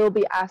will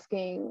be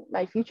asking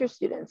my future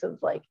students of,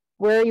 like,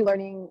 where are you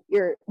getting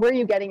your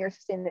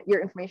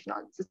information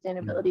on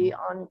sustainability,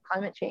 on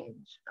climate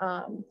change?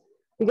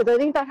 because I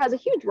think that has a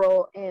huge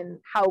role in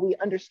how we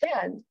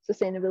understand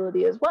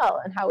sustainability as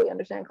well, and how we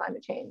understand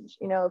climate change.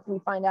 You know, if we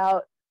find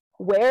out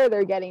where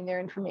they're getting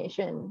their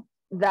information,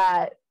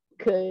 that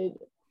could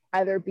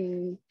either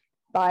be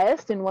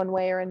biased in one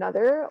way or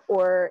another,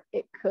 or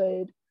it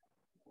could,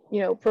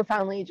 you know,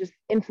 profoundly just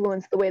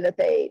influence the way that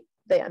they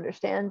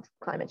understand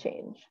climate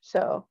change.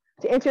 So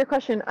to answer your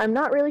question, I'm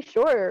not really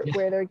sure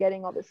where they're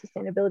getting all this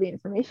sustainability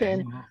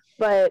information,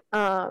 but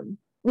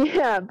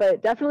yeah,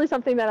 but definitely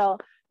something that I'll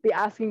be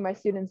asking my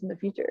students in the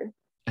future.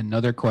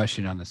 Another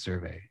question on the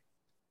survey.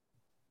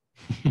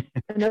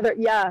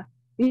 Yeah.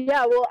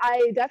 Well,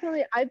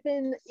 I've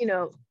been, you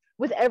know,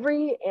 with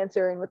every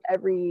answer and with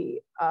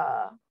every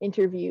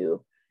interview,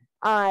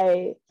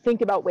 I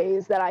think about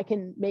ways that I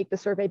can make the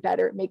survey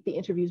better, make the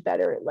interviews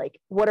better. Like,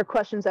 what are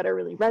questions that are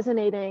really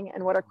resonating,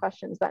 and what are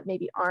questions that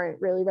maybe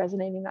aren't really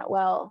resonating that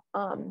well?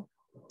 So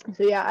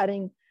yeah, I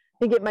think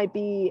it might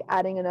be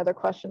adding another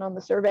question on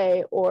the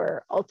survey,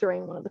 or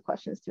altering one of the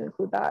questions to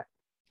include that.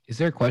 Is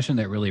there a question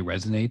that really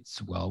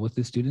resonates well with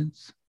the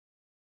students?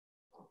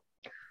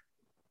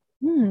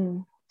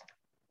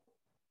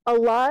 A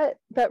lot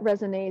that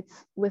resonates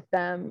with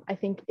them, I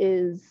think,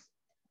 is,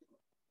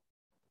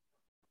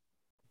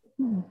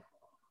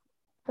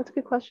 that's a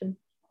good question.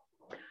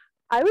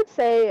 I would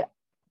say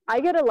I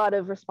get a lot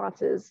of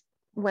responses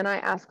when I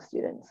ask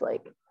students,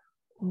 like,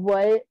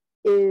 what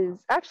is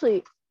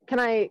actually, can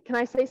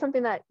I say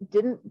something that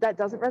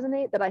doesn't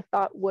resonate, that I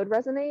thought would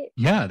resonate?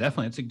 Yeah,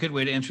 definitely. It's a good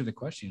way to answer the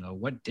question. You know,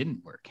 what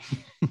didn't work?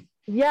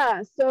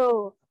 Yeah.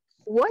 So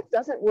what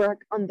doesn't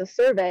work on the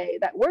survey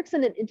that works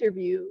in an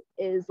interview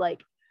is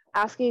like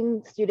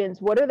asking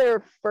students, what are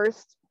their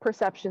first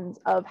perceptions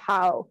of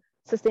how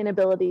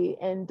sustainability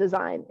and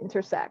design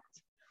intersect?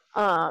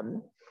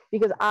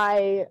 Because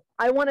I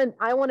want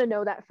to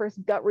know that first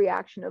gut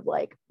reaction of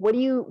like, what do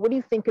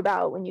you think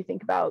about when you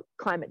think about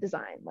climate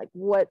design? Like,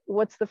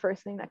 what's the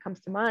first thing that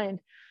comes to mind?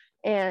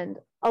 And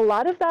a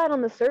lot of that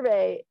on the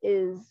survey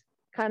is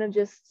kind of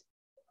just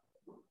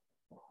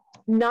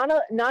not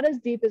as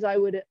deep as I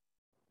would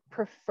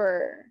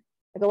prefer.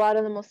 Like, a lot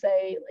of them will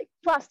say like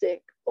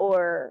plastic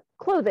or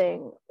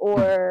clothing,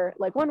 or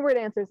like one word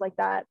answers like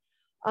that.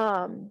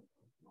 And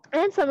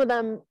some of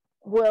them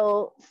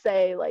will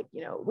say like,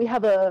 you know, we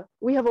have a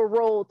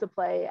role to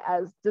play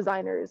as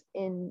designers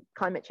in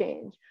climate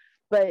change.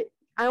 But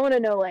I want to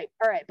know, like,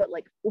 all right, but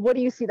like, what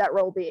do you see that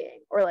role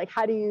being? Or like,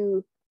 how do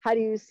you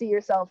see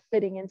yourself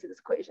fitting into this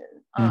equation?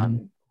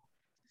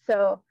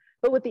 So,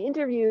 but with the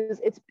interviews,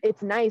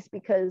 it's nice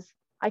because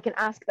I can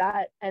ask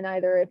that, and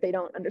either if they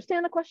don't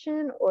understand the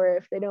question, or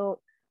if they don't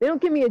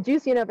give me a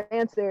juicy enough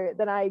answer,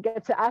 then I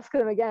get to ask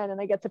them again, and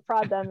I get to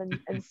prod them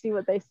and see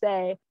what they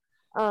say.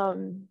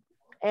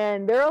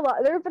 And there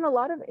have been a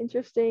lot of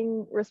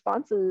interesting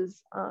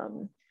responses.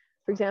 For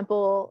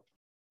example,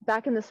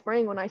 back in the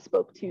spring when I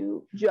spoke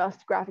to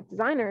just graphic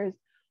designers,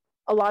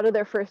 a lot of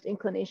their first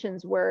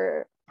inclinations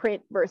were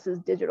print versus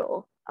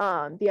digital.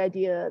 The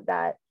idea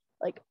that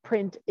like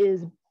print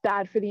is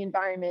bad for the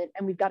environment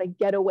and we've got to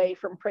get away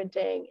from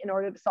printing in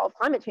order to solve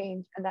climate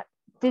change, and that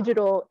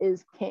digital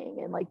is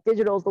king, and like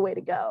digital is the way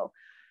to go.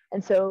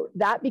 And so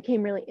that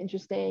became really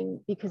interesting,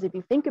 because if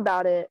you think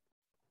about it,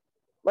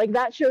 like,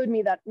 that showed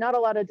me that not a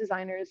lot of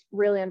designers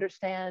really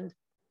understand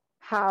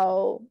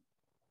how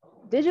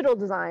digital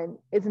design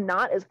is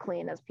not as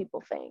clean as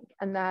people think,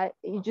 and that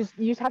you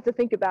just have to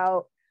think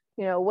about,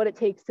 you know, what it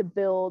takes to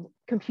build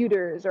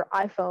computers or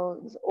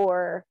iPhones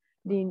or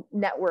the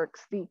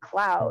networks, the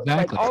cloud.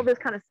 Exactly. Like, all this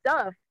kind of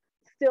stuff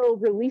still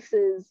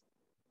releases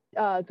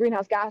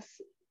greenhouse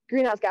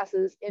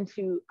gases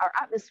into our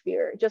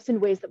atmosphere, just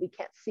in ways that we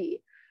can't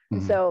see.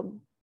 And so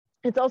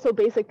it's also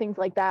basic things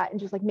like that, and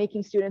just like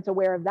making students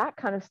aware of that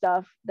kind of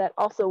stuff, that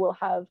also will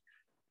have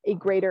a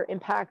greater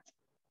impact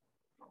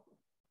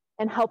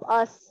and help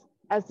us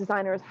as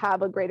designers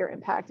have a greater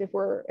impact if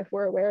we're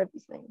aware of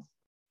these things.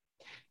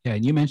 Yeah,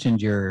 and you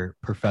mentioned your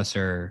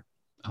professor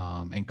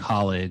in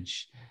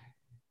college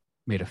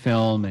made a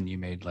film, and you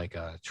made like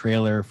a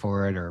trailer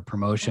for it or a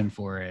promotion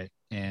for it.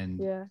 And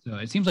so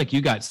it seems like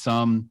you got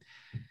some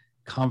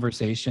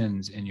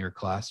conversations in your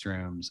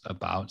classrooms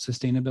about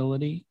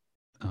sustainability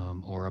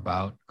or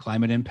about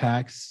climate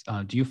impacts.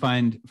 Do you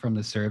find from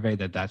the survey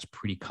that that's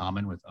pretty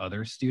common with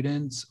other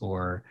students,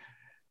 or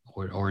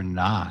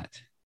not?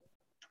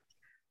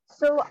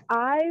 So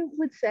I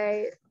would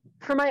say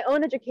for my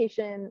own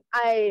education,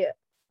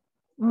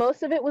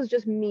 most of it was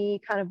just me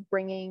kind of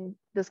bringing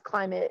this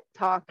climate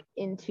talk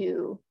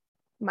into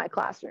my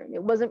classroom.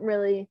 It was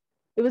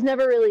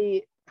never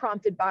really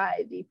prompted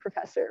by the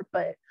professor,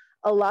 but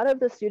a lot of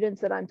the students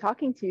that I'm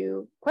talking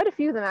to, quite a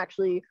few of them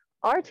actually,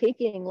 are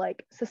taking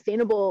like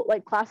sustainable,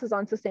 like classes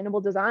on sustainable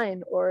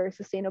design or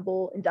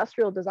sustainable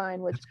industrial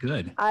design, which That's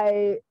good.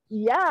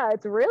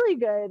 It's really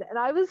good. And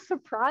I was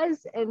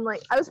surprised, and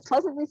like, I was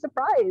pleasantly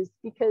surprised,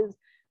 because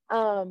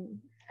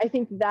I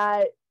think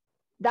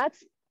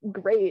that's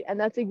great. And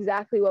that's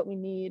exactly what we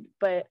need.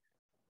 But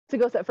to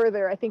go a step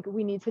further, I think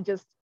we need to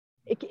just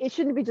it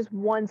shouldn't be just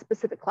one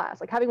specific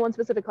class. Like having one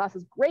specific class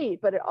is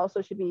great, but it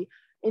also should be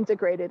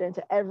integrated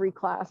into every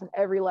class and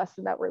every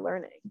lesson that we're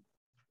learning.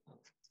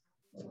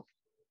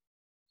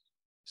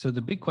 So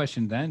the big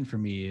question then for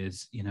me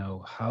is,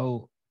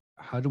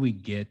 how do we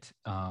get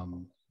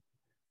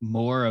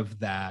more of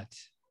that?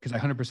 Because I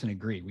 100%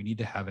 agree. We need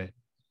to have it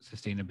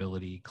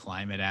sustainability,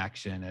 climate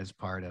action as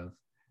part of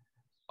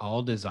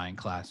all design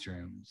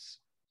classrooms,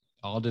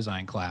 all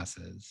design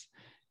classes.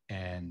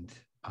 And,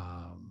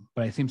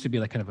 but it seems to be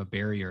like kind of a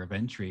barrier of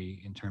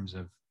entry in terms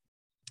of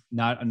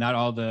not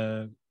all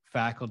the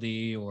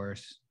faculty or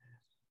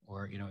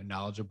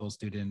knowledgeable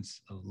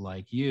students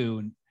like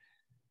you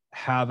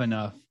have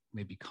enough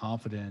maybe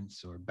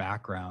confidence or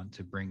background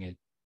to bring it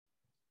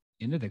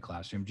into the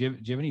classroom. Do you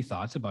have any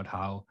thoughts about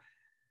how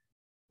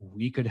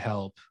we could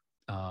help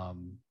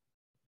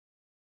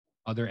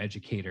other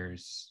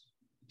educators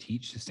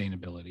teach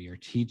sustainability or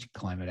teach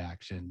climate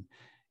action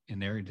in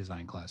their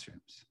design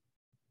classrooms?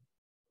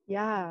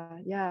 Yeah.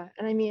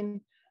 And I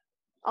mean,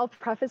 I'll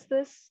preface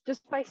this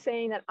just by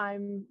saying that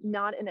I'm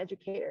not an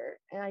educator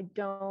and I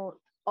don't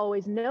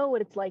always know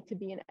what it's like to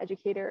be an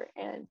educator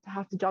and to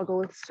have to juggle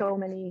with so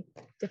many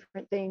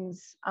different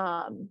things,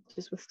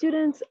 just with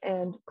students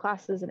and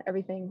classes and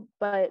everything.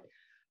 But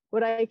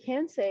what I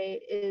can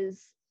say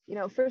is,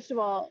 first of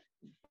all,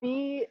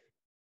 be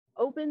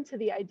open to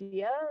the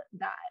idea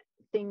that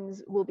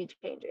things will be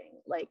changing.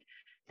 Like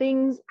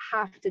things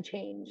have to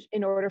change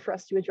in order for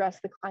us to address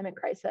the climate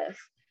crisis.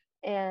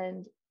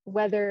 And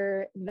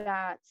whether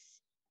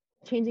that's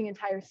changing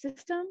entire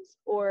systems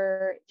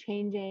or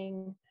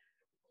changing,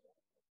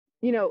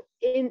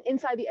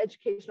 inside the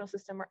educational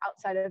system or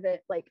outside of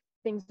it, like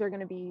things are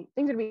going to be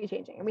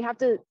changing, and we have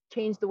to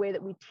change the way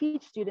that we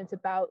teach students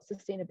about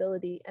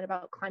sustainability and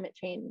about climate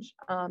change,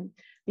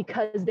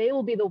 because they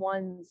will be the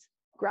ones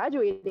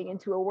graduating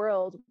into a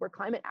world where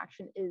climate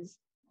action is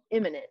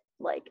imminent,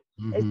 like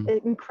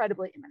it's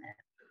incredibly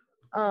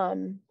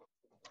imminent.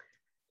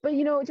 But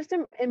just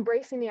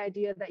embracing the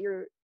idea that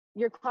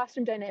your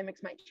classroom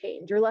dynamics might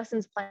change, your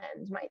lessons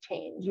plans might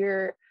change,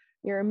 your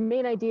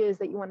main ideas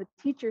that you want to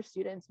teach your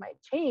students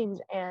might change,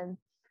 and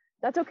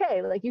that's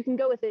okay. Like you can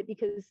go with it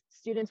because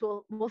students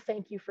will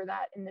thank you for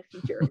that in the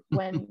future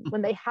when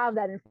they have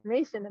that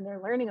information and they're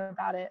learning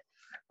about it.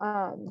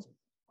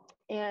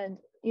 And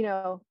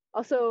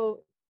also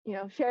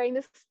sharing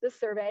this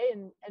survey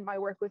and my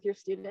work with your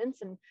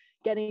students and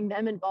getting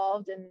them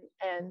involved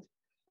and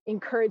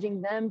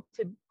encouraging them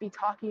to be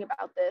talking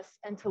about this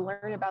and to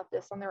learn about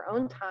this on their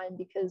own time,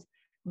 because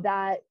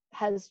that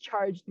has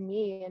charged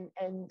me,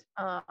 and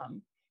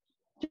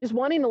just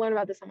wanting to learn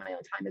about this on my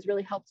own time has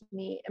really helped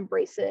me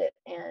embrace it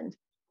and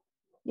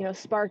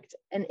sparked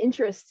an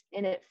interest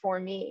in it for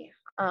me.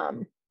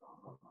 And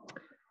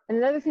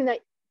another thing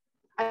that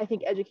I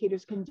think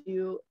educators can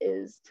do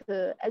is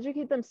to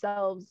educate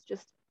themselves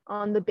just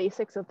on the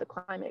basics of the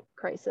climate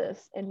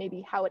crisis and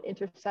maybe how it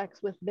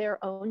intersects with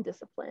their own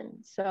discipline.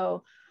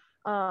 So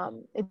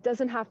it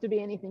doesn't have to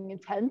be anything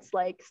intense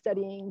like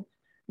studying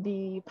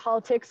the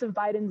politics of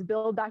Biden's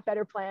Build Back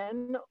Better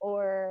plan,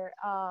 or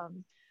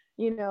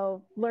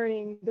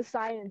learning the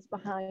science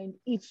behind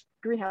each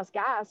greenhouse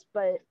gas,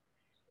 but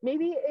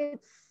maybe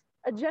it's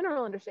a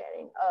general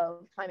understanding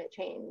of climate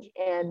change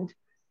and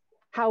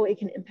how it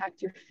can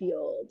impact your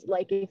field.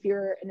 Like if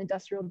you're an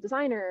industrial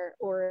designer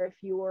or if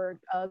you're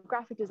a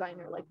graphic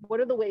designer, like what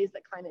are the ways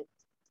that climate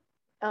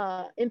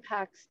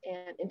impacts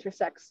and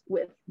intersects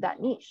with that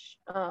niche?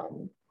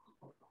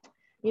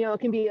 It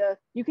can be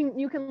you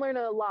can learn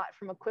a lot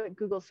from a quick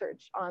Google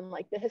search on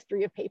like the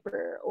history of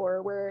paper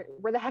or where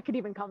the heck it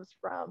even comes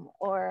from,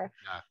 or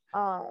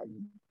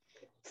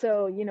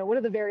so what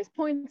are the various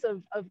points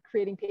of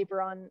creating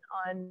paper on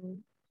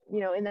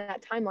in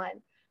that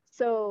timeline.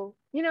 So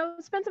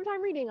spend some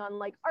time reading on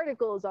like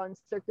articles on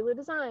circular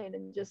design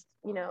and just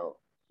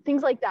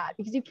things like that,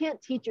 because you can't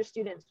teach your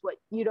students what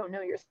you don't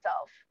know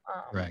yourself.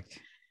 Correct.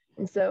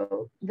 And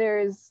so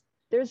there's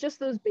just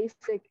those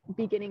basic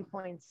beginning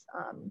points.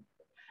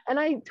 And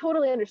I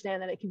totally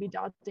understand that it can be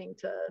daunting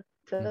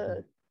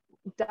to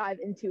dive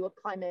into a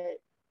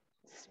climate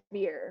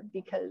sphere,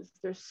 because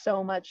there's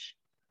so much,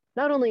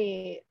 not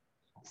only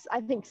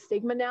I think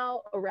stigma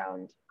now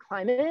around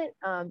climate,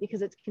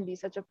 because it can be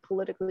such a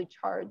politically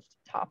charged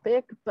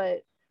topic,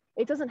 but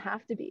it doesn't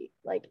have to be.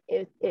 Like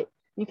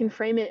you can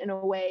frame it in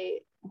a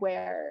way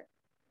where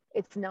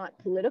it's not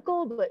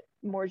political, but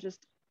more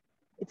just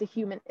it's a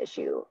human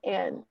issue,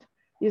 and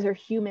these are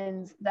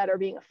humans that are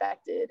being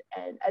affected,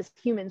 and as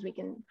humans we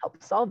can help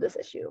solve this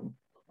issue.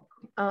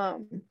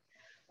 And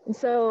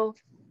so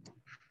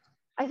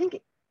I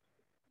think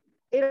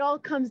it all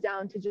comes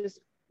down to just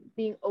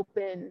being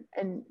open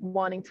and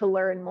wanting to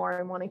learn more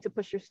and wanting to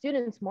push your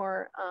students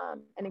more,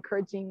 and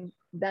encouraging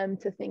them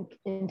to think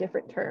in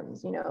different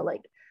terms.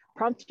 Like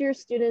prompt your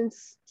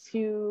students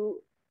to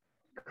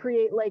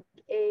create like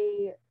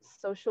a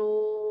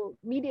social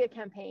media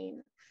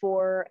campaign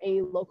for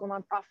a local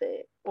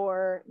nonprofit,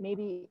 or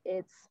maybe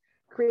it's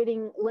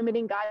creating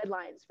limiting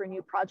guidelines for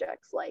new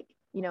projects. Like,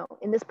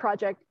 in this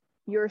project,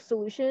 your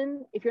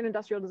solution, if you're an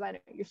industrial designer,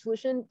 your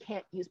solution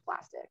can't use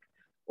plastic,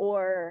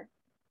 or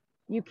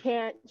you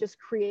can't just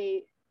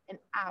create an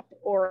app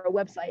or a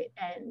website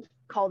and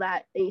call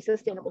that a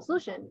sustainable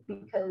solution,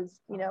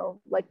 because, you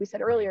know, like we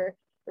said earlier,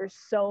 there's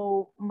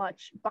so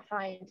much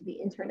behind the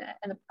internet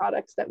and the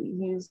products that we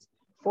use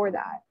for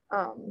that.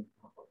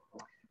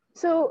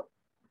 So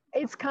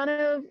it's kind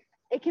of,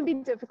 it can be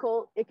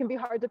difficult. It can be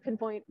hard to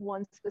pinpoint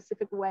one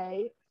specific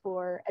way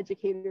for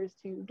educators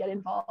to get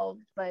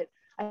involved, but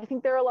I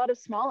think there are a lot of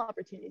small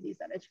opportunities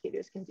that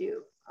educators can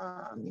do.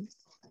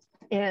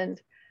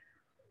 And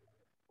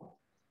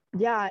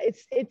yeah,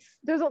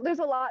 there's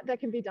a lot that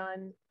can be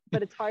done,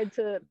 but it's hard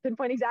to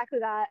pinpoint exactly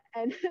that.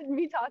 And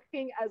me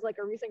talking as like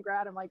a recent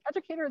grad, I'm like,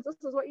 educators, this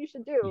is what you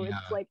should do. Yeah.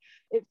 It's like,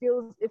 it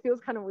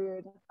feels kind of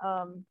weird.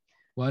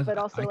 Well, but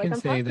also I like can I'm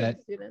say talking that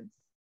to students.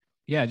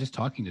 Yeah, just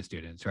talking to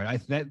students,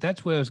 right?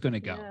 That's where I was going to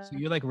go. Yeah. So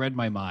you like read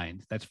my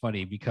mind. That's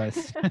funny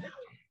because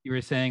you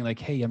were saying like,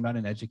 hey, I'm not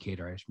an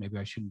educator. Maybe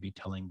I shouldn't be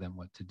telling them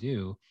what to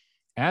do.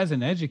 As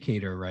an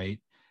educator, right,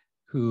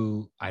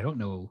 who I don't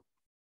know,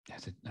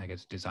 as a, I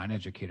guess, design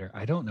educator,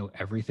 I don't know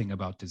everything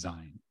about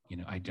design. You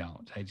know, I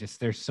don't.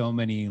 There's so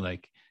many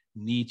like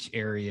niche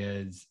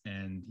areas,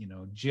 and, you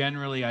know,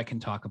 generally I can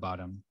talk about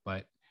them,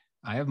 but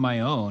I have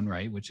my own,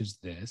 right, which is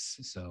this.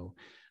 So,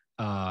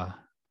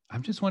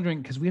 I'm just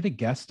wondering, because we had a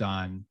guest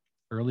on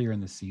earlier in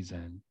the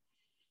season,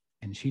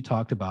 and she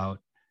talked about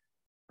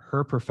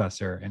her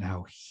professor and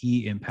how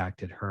he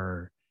impacted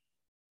her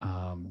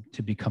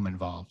to become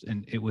involved.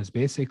 And it was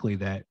basically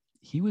that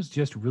he was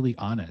just really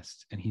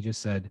honest. And he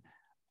just said,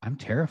 I'm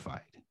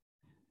terrified.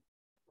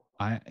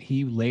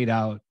 He laid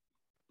out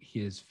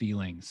his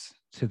feelings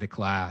to the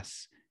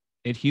class.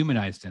 It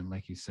humanized him,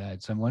 like you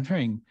said. So I'm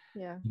wondering,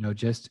 Yeah. you know,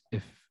 just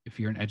if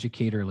you're an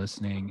educator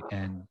listening,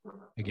 and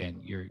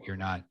again, you're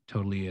not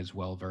totally as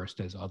well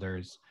versed as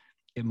others,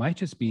 it might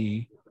just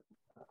be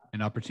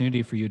an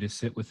opportunity for you to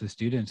sit with the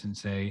students and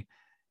say,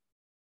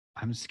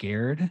 I'm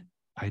scared.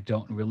 I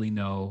don't really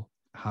know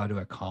how to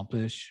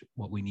accomplish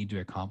what we need to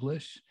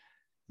accomplish.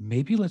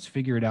 Maybe let's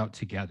figure it out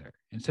together.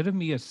 Instead of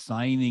me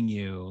assigning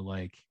you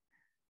like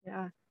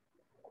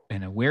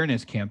an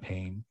awareness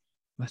campaign,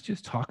 let's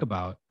just talk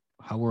about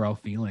how we're all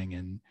feeling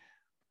and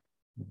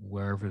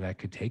wherever that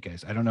could take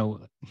us. I don't know.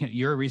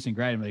 You're a recent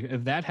grad. Like,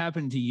 if that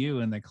happened to you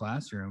in the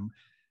classroom,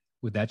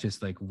 would that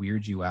just like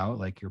weird you out?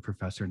 Like your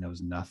professor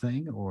knows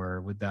nothing,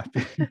 or would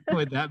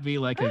that be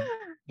like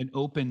an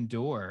open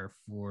door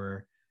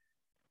for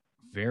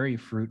very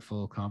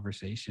fruitful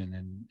conversation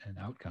and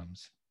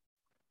outcomes?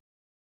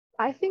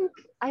 I think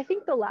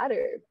the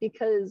latter,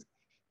 because,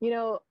 you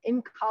know,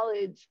 in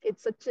college,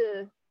 it's such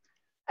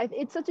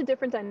a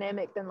different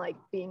dynamic than like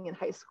being in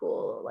high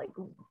school, like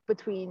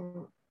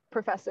between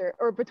professor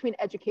or between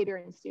educator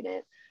and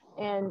student.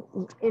 And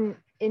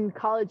in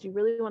college, you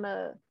really want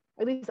to,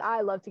 at least I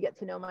love to get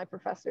to know my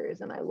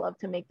professors, and I love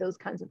to make those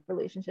kinds of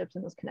relationships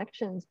and those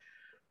connections.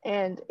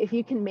 And if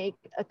you can make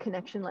a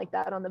connection like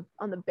that on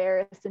the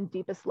barest and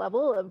deepest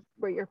level, of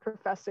where your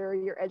professor or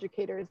your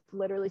educator is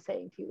literally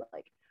saying to you,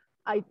 like,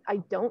 I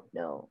don't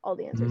know all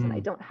the answers and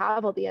I don't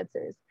have all the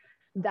answers,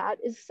 that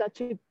is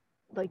such a,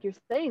 like you're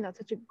saying, that's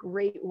such a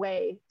great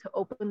way to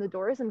open the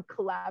doors and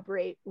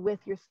collaborate with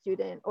your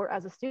student, or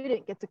as a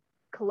student get to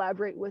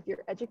collaborate with your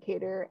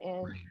educator,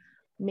 and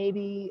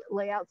maybe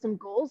lay out some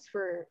goals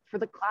for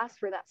the class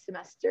for that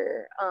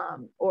semester,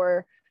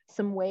 or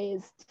some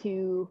ways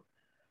to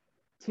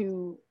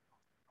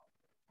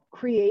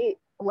create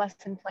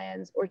lesson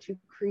plans, or to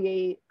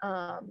create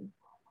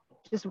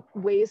just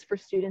ways for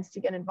students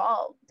to get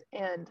involved.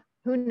 And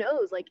who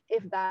knows, like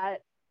if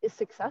that is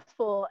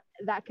successful,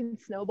 that can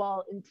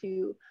snowball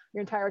into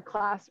your entire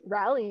class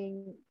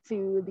rallying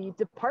to the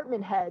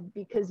department head,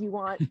 because you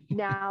want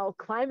now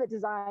climate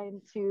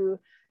design to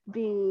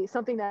be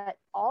something that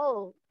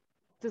all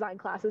design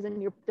classes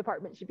in your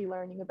department should be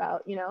learning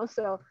about, you know?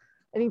 So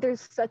I think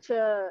there's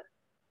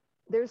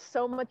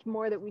so much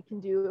more that we can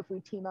do if we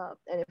team up,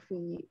 and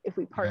if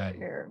we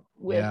partner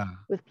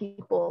with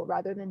people,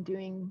 rather than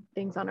doing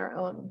things on our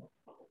own.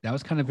 That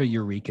was kind of a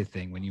eureka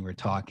thing when you were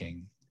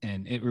talking,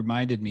 and it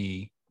reminded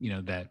me, you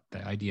know, that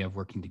the idea of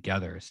working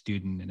together, a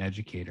student and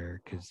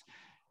educator, because,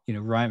 you know,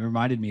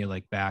 reminded me of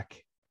like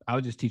back, I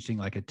was just teaching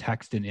like a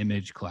text and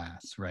image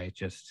class, right?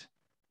 Just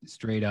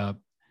straight up,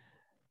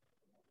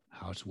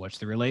 what's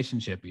the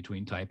relationship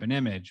between type and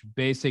image,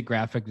 basic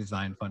graphic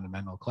design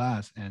fundamental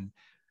class. And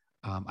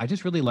I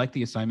just really liked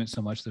the assignment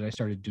so much that I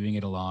started doing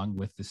it along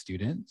with the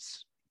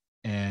students.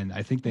 And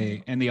I think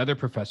and the other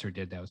professor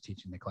did that was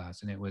teaching the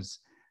class. And that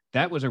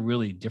was a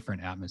really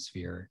different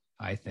atmosphere,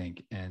 I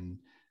think. And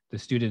the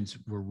students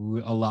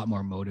were a lot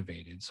more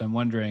motivated. So I'm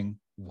wondering,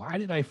 why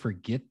did I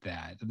forget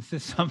that? This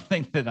is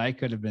something that I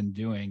could have been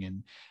doing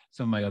in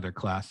some of my other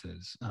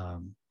classes.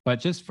 But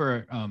just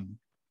for,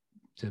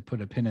 to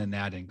put a pin in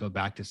that and go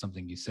back to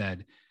something you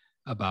said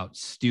about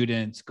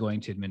students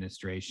going to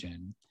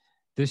administration,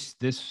 this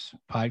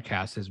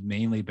podcast has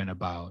mainly been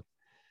about,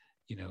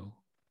 you know,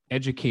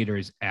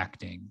 educators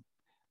acting,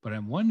 but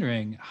I'm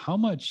wondering how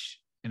much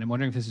and I'm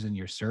wondering if this is in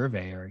your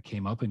survey or it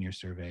came up in your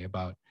survey,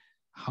 about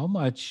how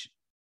much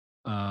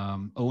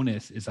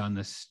onus is on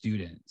the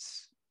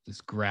students,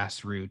 this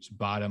grassroots,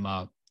 bottom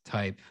up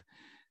type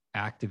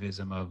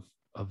activism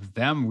of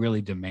them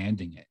really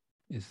demanding it.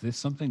 Is this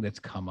something that's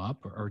come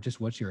up, or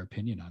just what's your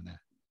opinion on that?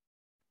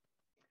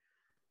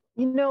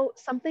 You know,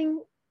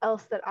 something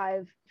else that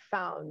I've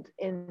found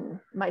in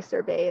my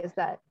survey is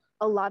that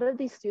a lot of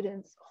these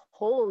students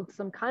hold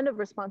some kind of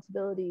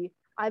responsibility,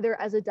 either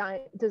as a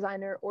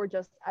designer or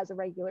just as a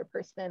regular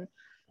person.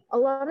 A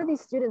lot of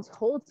these students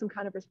hold some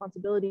kind of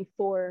responsibility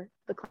for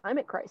the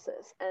climate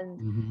crisis,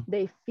 and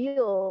they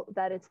feel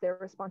that it's their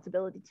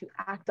responsibility to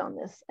act on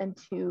this and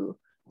to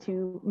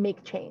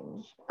make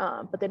change,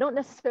 but they don't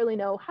necessarily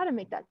know how to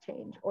make that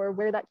change or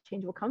where that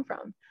change will come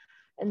from.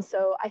 And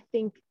so I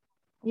think,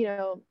 you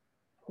know,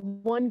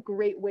 one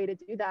great way to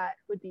do that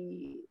would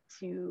be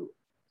to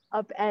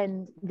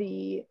upend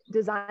the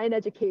design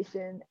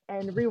education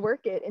and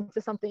rework it into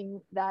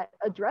something that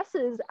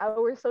addresses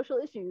our social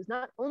issues,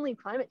 not only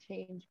climate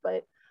change,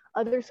 but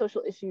other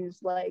social issues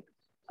like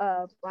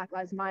Black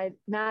Lives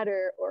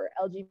Matter or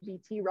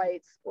LGBT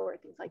rights or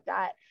things like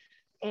that.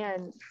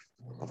 And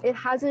it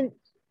hasn't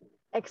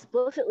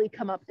explicitly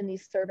come up in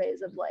these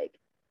surveys of like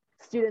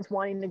students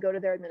wanting to go to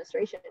their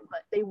administration,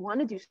 but they want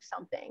to do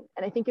something.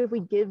 And I think if we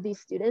give these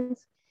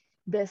students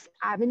this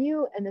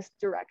avenue and this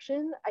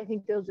direction, I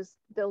think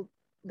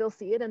they'll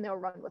see it and they'll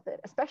run with it,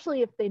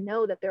 especially if they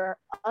know that there are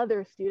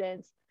other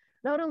students,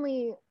 not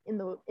only in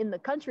the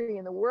country,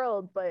 in the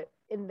world, but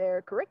in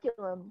their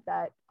curriculum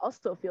that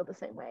also feel the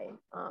same way.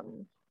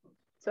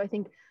 So I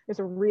think there's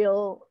a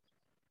real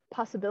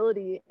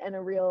possibility and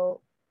a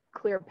real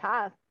clear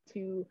path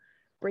to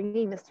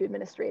bringing this to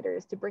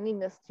administrators, to bringing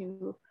this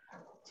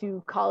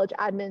to college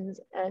admins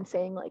and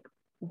saying like,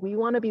 we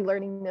want to be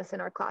learning this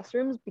in our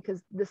classrooms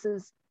because this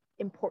is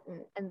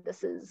important and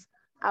this is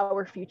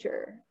our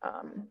future.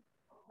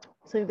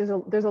 So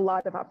there's a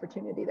lot of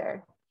opportunity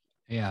there.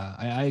 Yeah,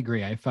 I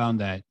agree. I found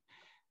that,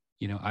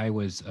 you know, I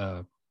was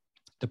a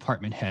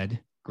department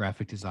head,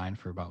 graphic design,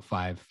 for about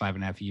five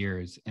and a half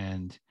years.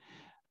 And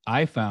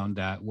I found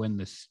that when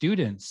the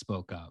students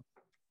spoke up,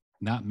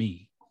 not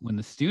me, when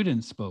the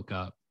students spoke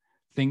up,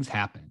 things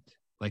happened.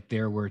 Like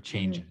there were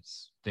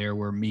changes, there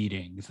were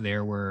meetings,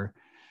 there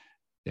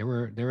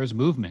was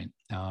movement.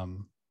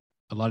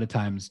 A lot of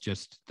times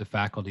just the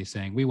faculty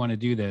saying, we want to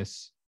do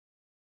this,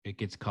 it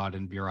gets caught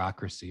in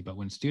bureaucracy. But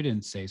when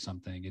students say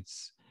something,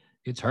 it's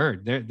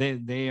heard. They're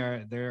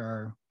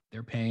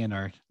paying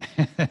our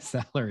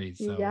salaries.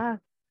 So yeah.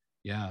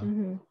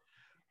 Mm-hmm.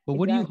 But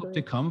what do you hope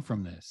to come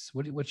from this?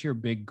 What's your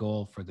big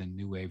goal for the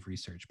New Wave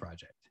Research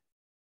Project?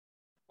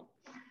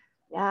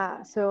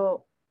 Yeah,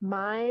 so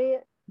my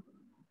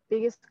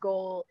biggest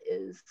goal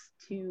is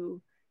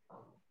to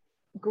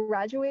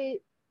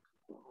graduate,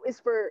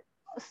 is for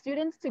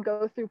students to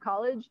go through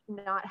college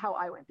not how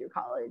I went through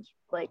college.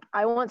 Like,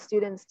 I want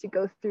students to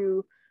go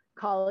through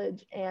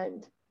college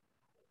and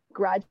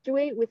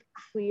graduate with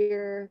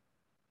clear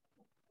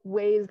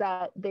ways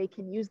that they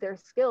can use their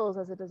skills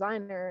as a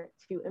designer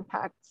to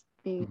impact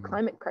the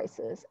climate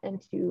crisis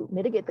and to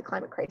mitigate the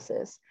climate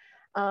crisis.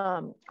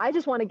 I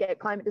just want to get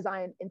climate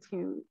design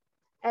into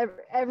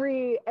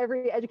every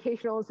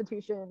educational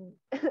institution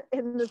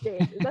in the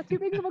state. Is that too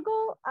big of a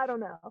goal? I don't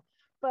know,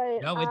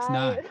 but no, it's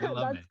not. I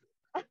love it.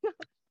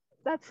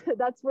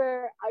 That's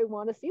where I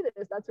want to see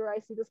this. That's where I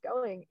see this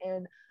going,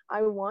 and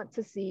I want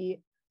to see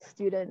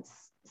students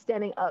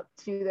standing up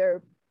to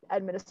their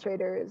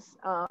administrators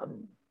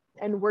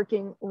and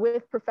working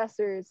with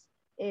professors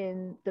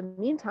in the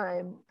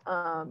meantime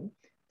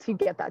to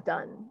get that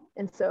done.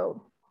 And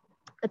so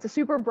it's a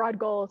super broad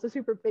goal. It's a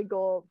super big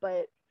goal,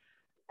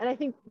 and I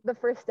think the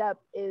first step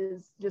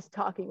is just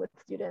talking with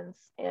students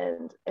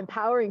and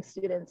empowering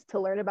students to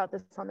learn about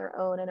this on their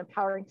own, and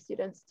empowering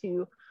students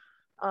to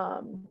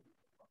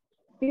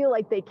feel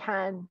like they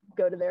can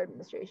go to their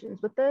administrations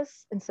with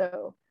this. And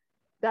so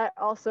that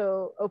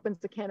also opens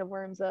the can of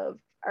worms of,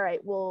 all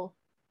right, well,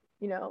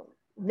 you know,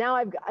 now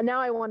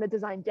I want to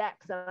design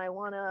decks, and I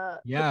want to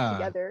put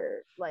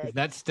together like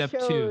that's step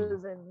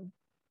 2.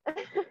 And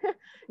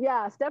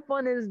yeah, step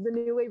 1 is the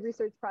New Wave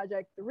Research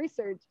Project, the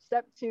research.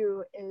 Step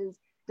 2 is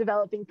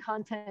developing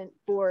content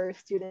for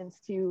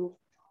students to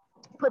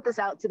put this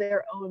out to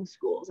their own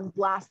schools and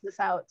blast this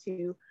out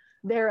to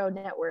their own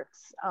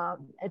networks,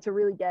 and to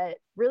really get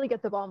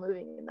the ball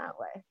moving in that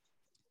way.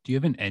 Do you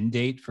have an end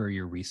date for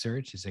your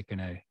research? Is it going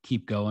to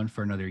keep going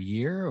for another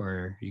year, or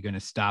are you going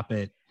to stop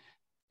it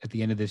at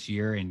the end of this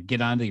year and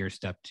get on to your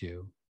step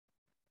 2?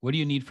 What do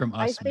you need from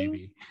us,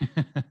 maybe?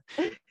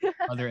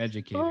 Other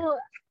educators. Well,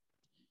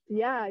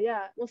 yeah.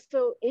 Well,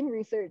 so in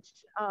research,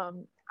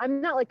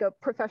 I'm not like a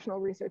professional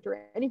researcher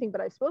or anything,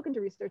 but I've spoken to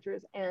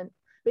researchers, and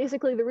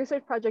basically the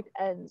research project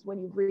ends when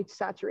you've reached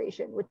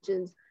saturation, which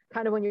is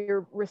kind of when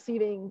you're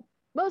receiving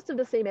most of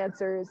the same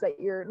answers, that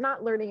you're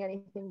not learning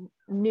anything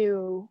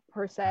new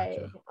per se.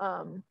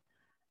 Gotcha.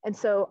 And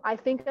so I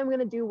think I'm going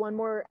to do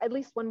at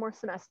least one more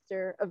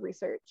semester of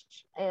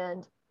research,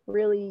 and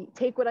really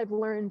take what I've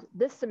learned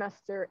this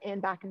semester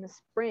and back in the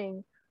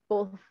spring,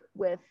 both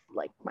with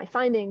like my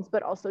findings,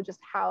 but also just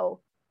how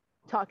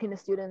talking to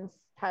students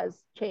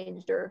has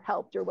changed or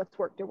helped, or what's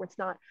worked or what's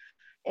not,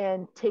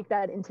 and take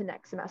that into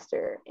next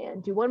semester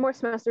and do one more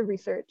semester of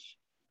research,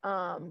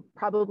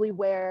 probably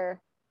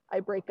where I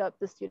break up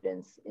the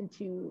students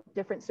into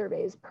different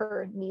surveys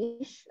per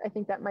niche. I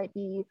think that might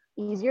be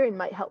easier and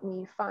might help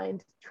me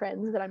find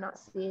trends that I'm not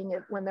seeing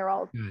it when they're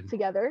all Good.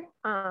 together.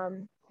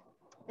 And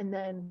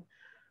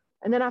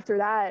then after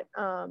that,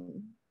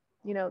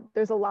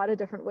 there's a lot of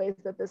different ways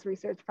that this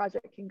research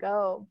project can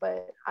go,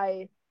 but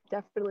I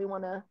definitely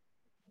want to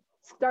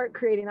start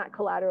creating that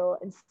collateral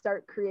and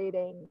start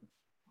creating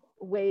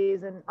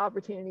ways and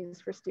opportunities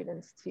for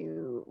students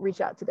to reach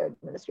out to their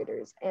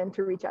administrators and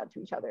to reach out to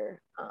each other.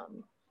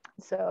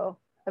 So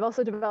I've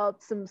also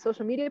developed some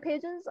social media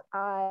pages.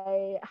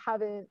 I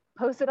haven't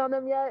posted on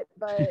them yet,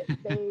 but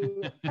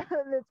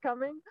it's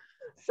coming.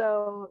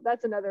 So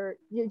that's another,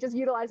 just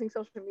utilizing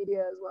social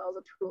media as well as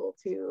a tool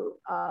to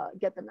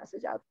get the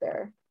message out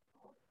there.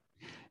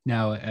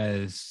 Now,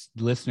 as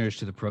listeners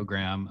to the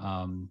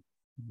program,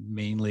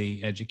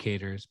 mainly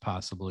educators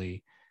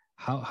possibly,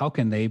 how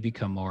can they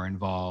become more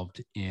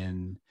involved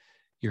in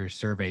your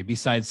survey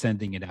besides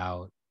sending it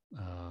out?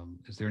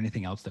 Is there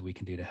anything else that we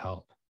can do to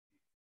help?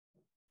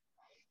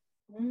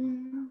 That's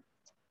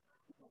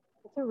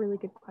a really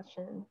good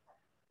question.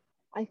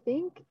 I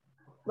think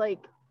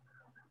like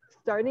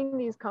starting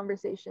these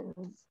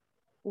conversations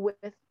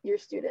with your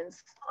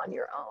students on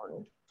your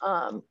own,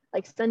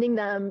 like sending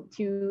them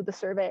to the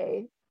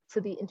survey,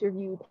 to the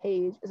interview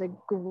page is a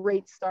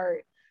great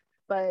start.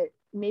 But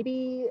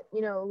maybe,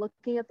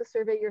 looking at the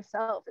survey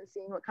yourself and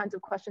seeing what kinds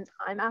of questions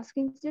I'm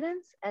asking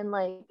students, and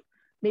like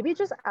maybe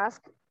just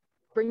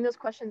bring those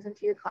questions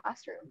into your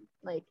classroom.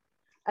 Like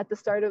at the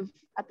start of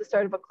a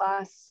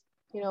class,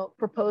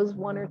 propose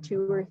 1 or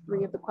 2 or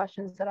 3 of the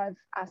questions that I've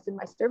asked in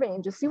my survey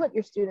and just see what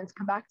your students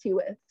come back to you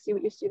with, see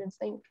what your students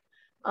think,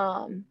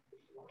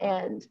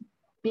 and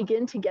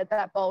begin to get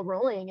that ball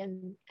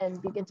rolling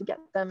and begin to get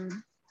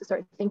them to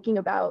start thinking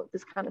about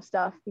this kind of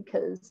stuff,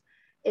 because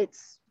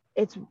it's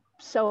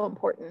so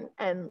important.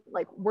 And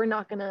like, we're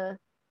not gonna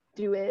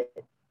do it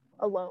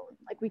alone.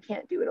 Like we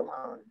can't do it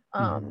alone.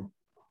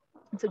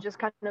 So just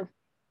kind of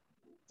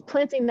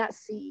planting that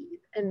seed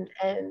and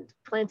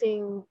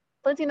planting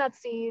that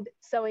seed,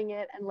 sowing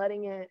it and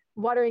watering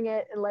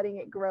it and letting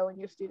it grow in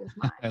your students'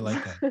 minds. I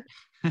like that.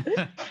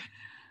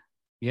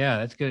 Yeah,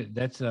 that's good.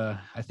 I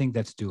think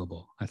that's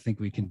doable. I think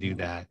we can do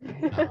that.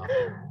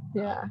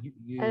 Yeah.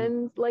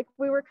 And like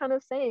we were kind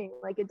of saying,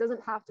 like, it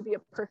doesn't have to be a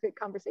perfect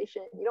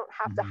conversation. You don't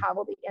have to have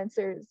all the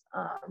answers.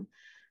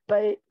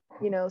 But,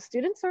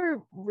 students are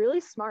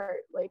really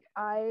smart. Like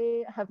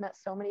I have met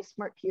so many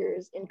smart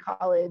peers in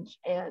college,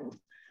 and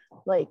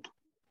like,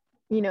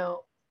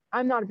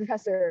 I'm not a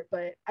professor,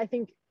 but I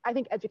think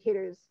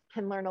educators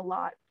can learn a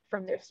lot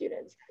from their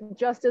students,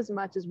 just as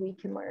much as we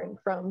can learn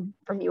from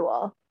you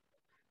all.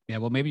 Yeah,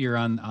 well, maybe you're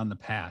on the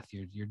path.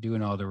 You're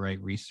doing all the right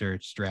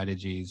research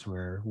strategies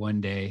where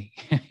one day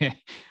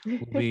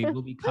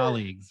we'll be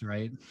colleagues,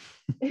 right?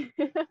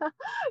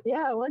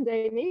 Yeah, one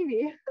day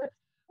maybe.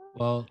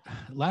 Well,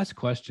 last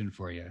question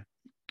for you.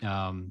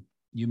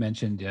 You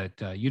mentioned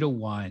that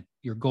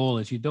your goal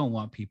is you don't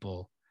want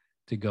people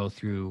to go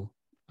through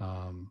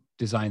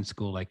design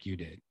school like you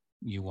did.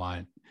 You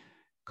want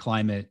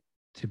climate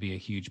to be a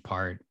huge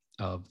part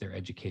of their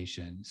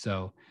education.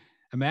 So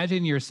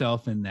imagine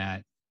yourself in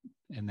that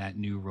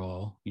new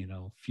role,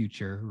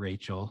 future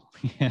Rachel.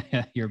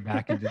 You're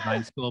back in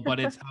design school, but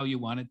it's how you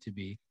want it to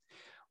be.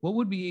 What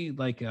would be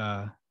like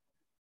do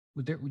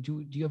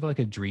you have like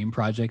a dream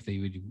project that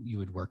you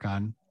would work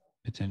on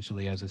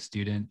potentially as a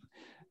student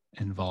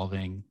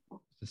involving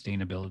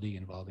sustainability,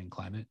 involving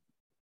climate?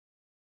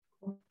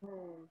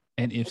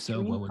 And if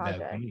so, what would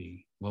that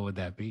be? What would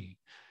that be?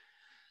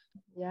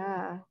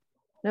 Yeah,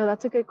 no,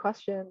 that's a good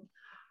question.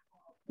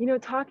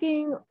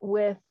 Talking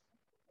with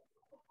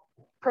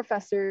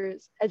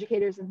professors,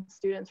 educators, and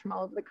students from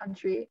all over the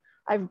country,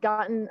 I've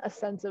gotten a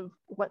sense of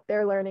what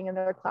they're learning in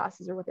their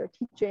classes or what they're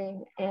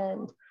teaching.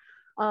 And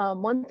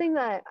one thing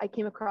that I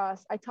came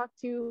across, I talked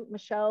to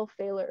Michelle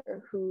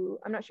Failer, who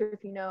I'm not sure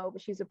if you know,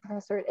 but she's a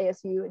professor at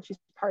ASU, and she's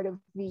part of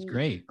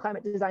the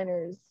Climate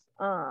Designers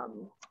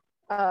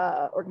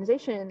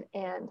organization.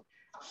 And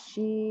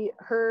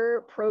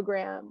her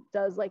program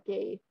does like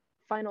a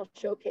final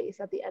showcase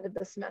at the end of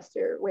the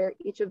semester where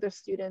each of their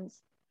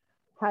students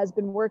has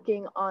been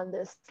working on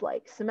this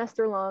like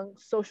semester-long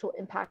social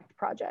impact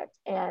project,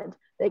 and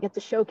they get to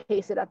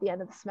showcase it at the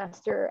end of the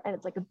semester, and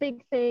it's like a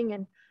big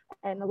thing,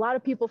 and a lot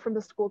of people from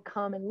the school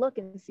come and look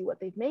and see what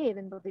they've made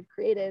and what they've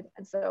created.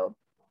 And so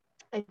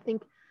I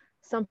think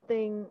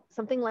something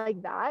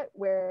like that,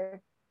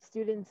 where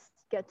students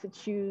get to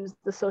choose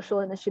the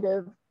social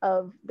initiative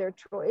of their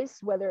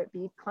choice, whether it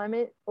be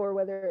climate or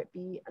whether it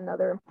be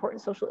another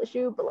important social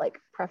issue, but like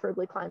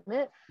preferably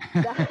climate,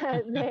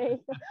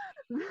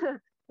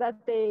 that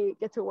they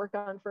get to work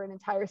on for an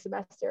entire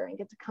semester and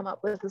get to come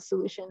up with a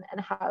solution and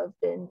have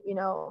been,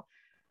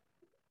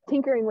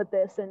 tinkering with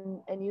this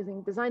and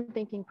using design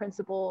thinking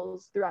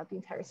principles throughout the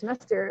entire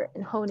semester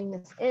and honing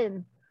this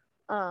in,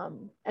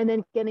 and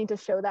then getting to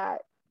show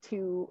that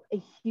to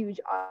a huge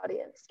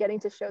audience, getting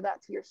to show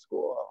that to your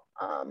school.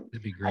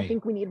 That'd be great. I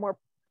think we need more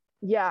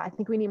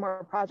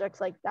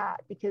projects like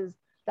that, because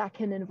that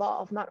can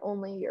involve not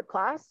only your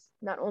class,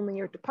 not only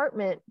your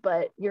department,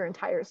 but your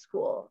entire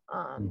school.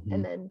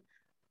 And then,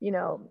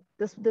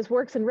 this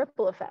works in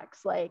ripple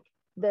effects. Like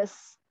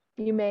this,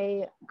 you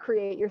may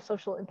create your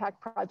social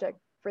impact project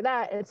for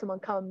that, and someone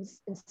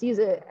comes and sees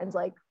it and is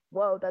like,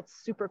 whoa,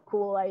 that's super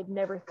cool. I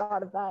never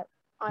thought of that.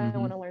 I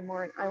want to learn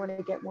more and I want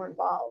to get more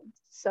involved.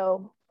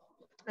 So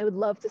I would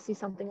love to see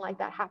something like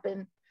that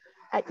happen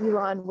at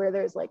Elon, where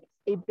there's like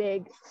a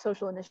big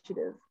social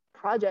initiative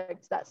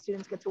project that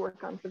students get to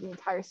work on for the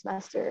entire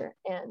semester,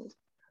 and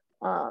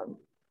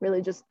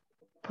really just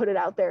put it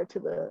out there to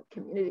the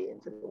community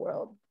and to the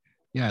world.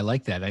 Yeah, I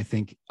like that. I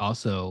think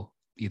also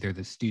either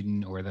the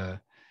student or the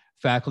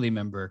faculty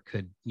member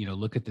could,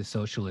 look at the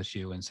social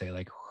issue and say,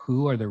 like,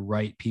 who are the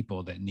right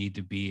people that need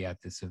to be at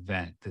this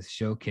event, this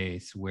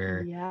showcase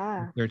where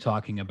they're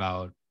talking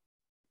about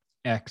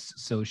X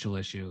social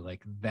issue,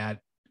 like that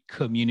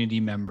community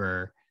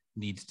member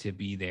needs to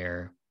be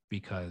there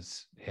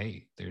because,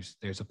 hey,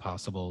 there's a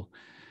possible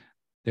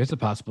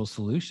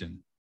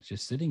solution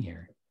just sitting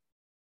here.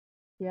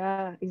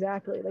 Yeah,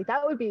 exactly. Like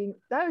that would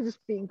just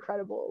be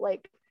incredible.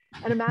 Like,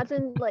 and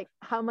imagine like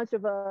how much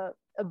of a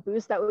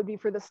boost that would be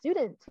for the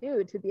student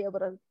too, to be able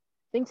to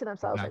think to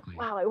themselves, like,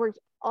 wow, I worked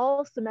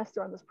all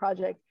semester on this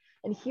project,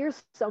 and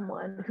here's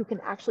someone who can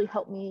actually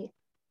help me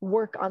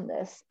work on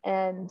this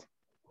and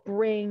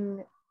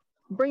bring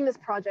this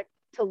project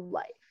to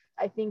life.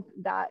 I think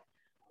that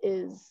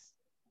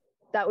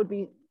would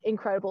be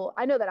incredible.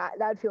 I know that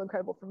would feel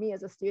incredible for me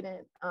as a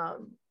student,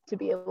 to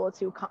be able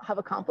to have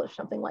accomplished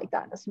something like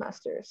that in a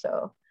semester.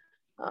 So,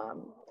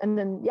 and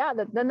then,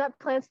 then that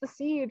plants the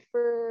seed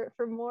for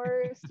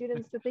more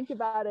students to think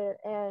about it,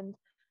 and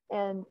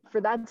for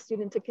that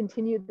student to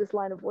continue this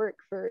line of work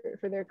for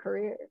their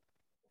career.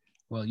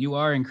 Well, you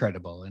are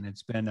incredible, and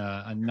it's been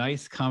a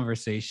nice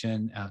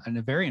conversation and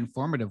a very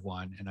informative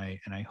one. And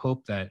I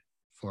hope that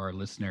for our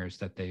listeners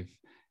that they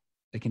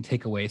can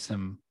take away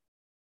some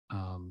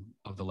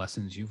of the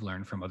lessons you've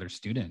learned from other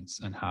students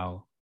and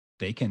how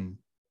they can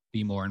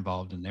be more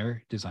involved in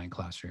their design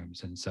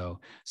classrooms. And so,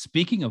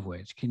 speaking of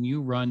which, can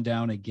you run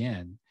down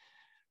again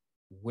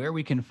where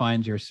we can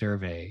find your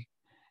survey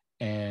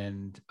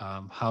and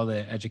how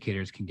the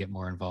educators can get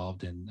more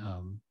involved in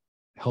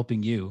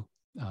helping you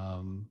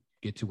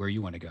get to where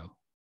you want to go?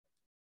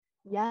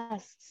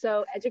 Yes.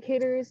 So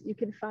educators, you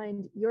can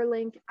find your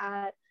link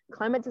at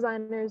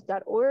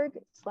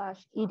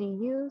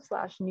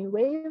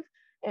climatedesigners.org/edu/newwave.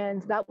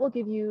 And that will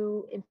give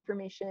you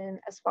information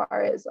as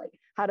far as like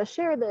how to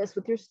share this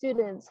with your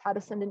students, how to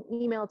send an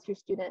email to your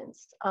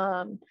students,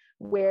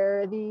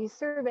 where the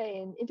survey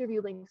and interview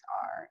links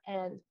are.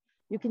 And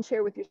you can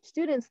share with your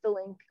students the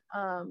link,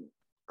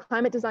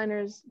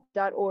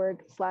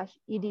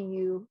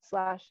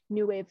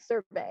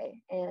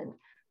 climatedesigners.org/edu/newwave-survey. And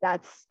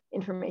that's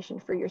information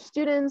for your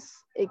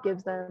students. It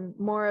gives them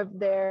more of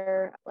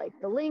their, like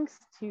the links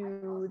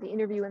to the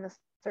interview and the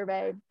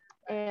survey.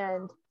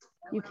 And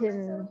you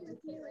can,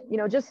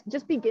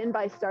 just begin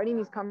by starting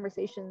these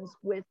conversations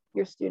with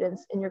your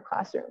students in your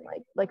classroom.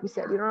 Like we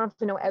said, you don't have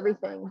to know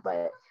everything,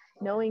 but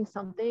knowing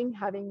something,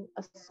 having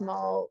a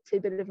small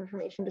tidbit of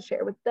information to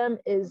share with them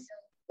is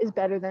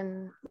better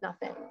than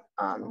nothing.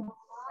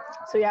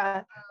 So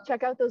yeah,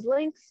 check out those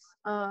links.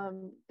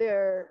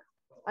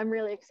 I'm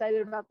really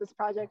excited about this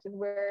project and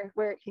where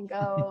it can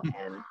go.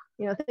 And,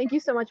 thank you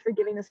so much for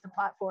giving us the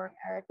platform,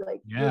 Eric.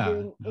 Like, you're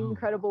doing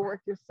incredible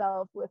work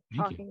yourself with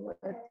talking with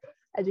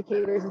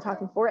educators and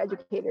talking for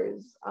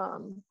educators.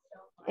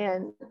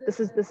 And this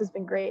has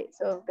been great.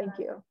 So thank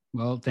you.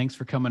 Well, thanks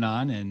for coming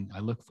on. And I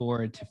look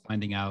forward to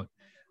finding out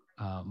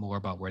more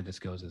about where this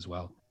goes as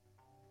well.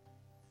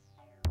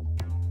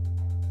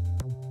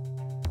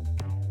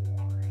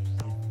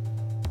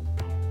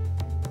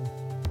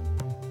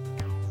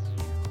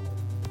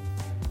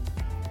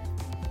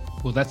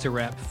 Well, that's a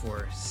wrap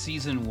for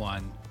season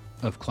 1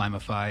 of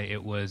Climify.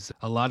 It was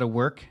a lot of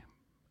work,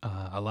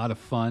 a lot of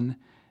fun,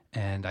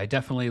 and I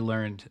definitely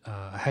learned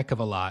a heck of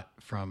a lot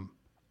from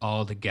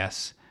all the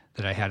guests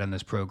that I had on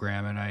this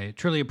program. And I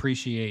truly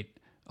appreciate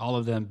all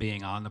of them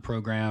being on the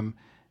program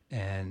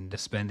and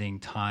spending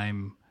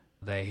time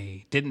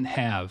they didn't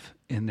have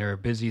in their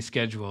busy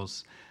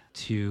schedules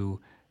to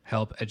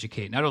help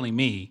educate not only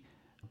me,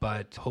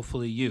 but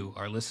hopefully you,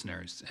 our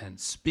listeners. And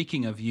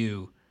speaking of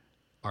you,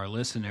 our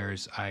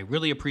listeners, I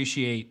really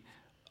appreciate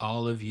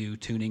all of you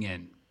tuning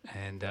in.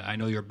 And I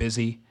know you're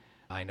busy.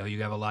 I know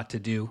you have a lot to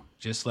do,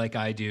 just like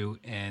I do.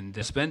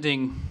 And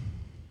spending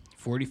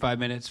 45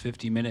 minutes,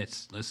 50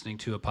 minutes listening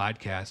to a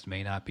podcast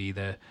may not be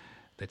the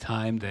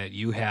time that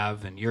you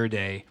have in your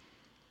day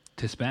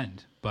to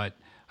spend. But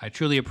I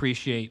truly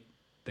appreciate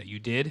that you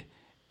did.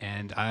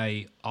 And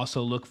I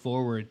also look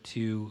forward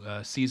to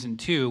season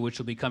 2, which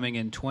will be coming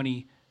in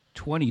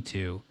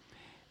 2022.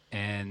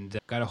 and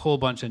got a whole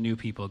bunch of new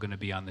people going to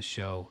be on the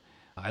show.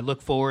 I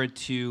look forward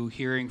to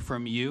hearing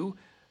from you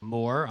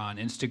more on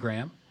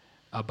Instagram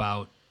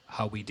about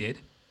how we did,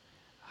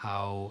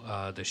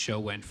 how the show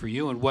went for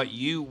you, and what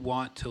you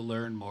want to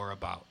learn more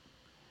about.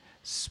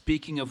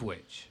 Speaking of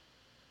which,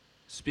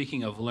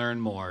 speaking of learn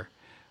more,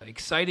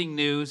 exciting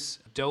news.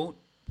 Don't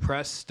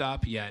press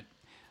stop yet.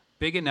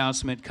 Big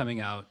announcement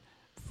coming out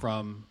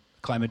from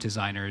Climate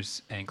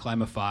Designers and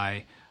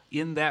Climify.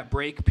 In that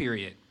break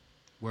period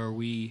where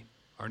we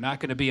are not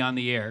going to be on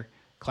the air,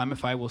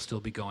 Climify will still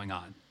be going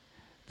on.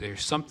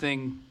 There's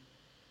something,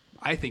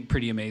 I think,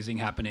 pretty amazing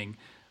happening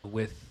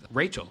with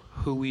Rachel,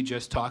 who we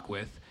just talked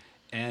with,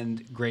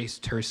 and Grace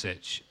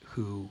Tursich,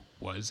 who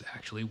was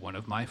actually one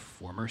of my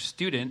former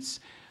students.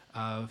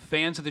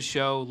 Fans of the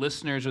show,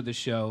 listeners of the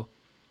show,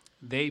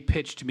 they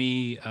pitched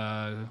me,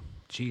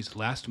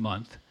 last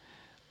month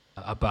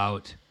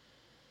about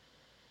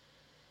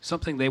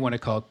something they want to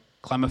call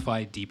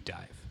Climify Deep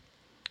Dive.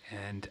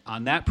 And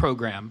on that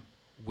program,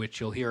 which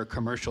you'll hear a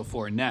commercial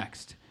for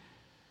next,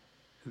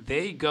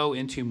 they go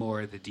into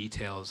more of the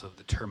details of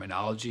the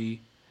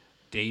terminology,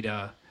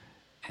 data,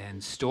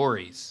 and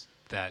stories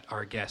that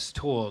our guests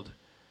told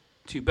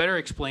to better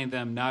explain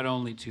them not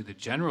only to the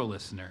general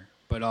listener,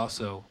 but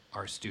also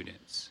our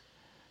students.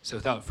 So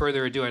without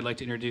further ado, I'd like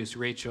to introduce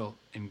Rachel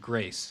and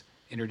Grace,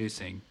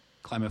 introducing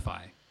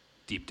Climify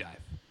Deep Dive.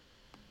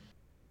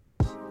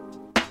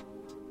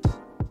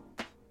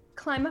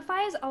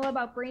 Climify is all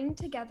about bringing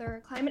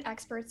together climate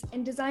experts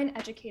and design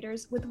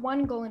educators with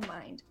one goal in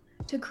mind: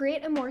 to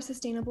create a more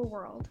sustainable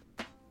world.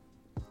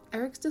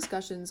 Eric's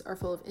discussions are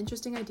full of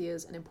interesting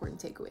ideas and important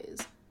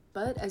takeaways,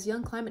 but as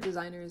young climate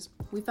designers,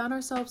 we found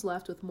ourselves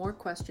left with more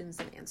questions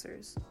than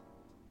answers.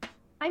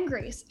 I'm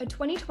Grace, a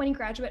 2020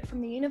 graduate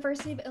from the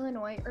University of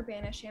Illinois,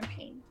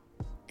 Urbana-Champaign.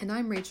 And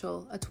I'm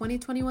Rachel, a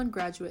 2021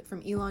 graduate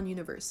from Elon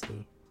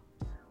University.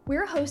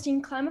 We're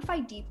hosting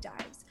Climify Deep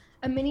Dives,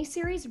 a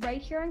mini-series right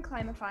here on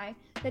Climify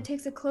that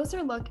takes a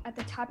closer look at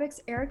the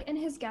topics Eric and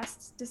his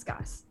guests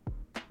discuss.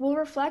 We'll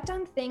reflect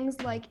on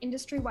things like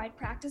industry-wide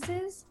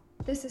practices,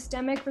 the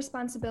systemic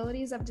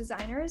responsibilities of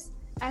designers,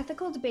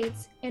 ethical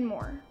debates, and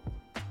more.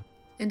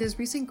 And as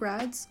recent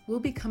grads, we'll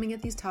be coming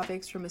at these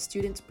topics from a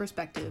student's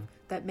perspective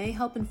that may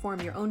help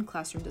inform your own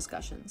classroom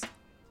discussions.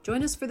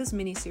 Join us for this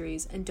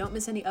mini-series and don't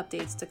miss any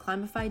updates to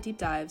Climify Deep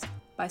Dives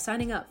by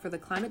signing up for the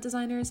Climate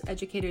Designers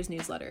Educators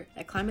newsletter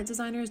at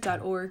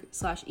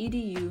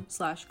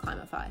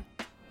climatedesigners.org/edu/Climify.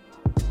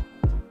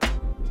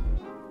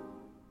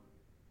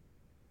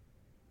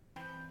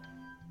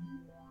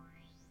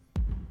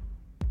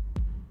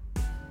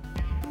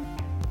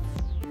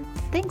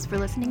 Thanks for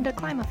listening to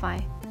Climify.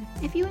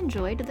 If you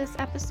enjoyed this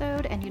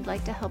episode and you'd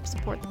like to help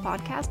support the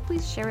podcast,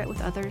 please share it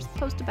with others,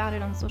 post about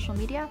it on social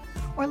media,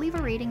 or leave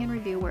a rating and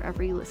review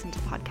wherever you listen to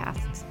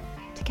podcasts.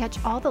 To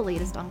catch all the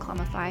latest on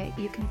Climify,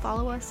 you can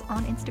follow us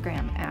on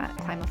Instagram at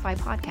Climify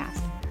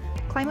Podcast.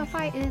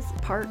 Climify is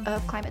part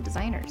of Climate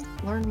Designers.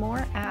 Learn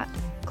more at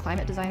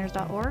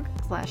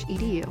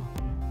climatedesigners.org/edu.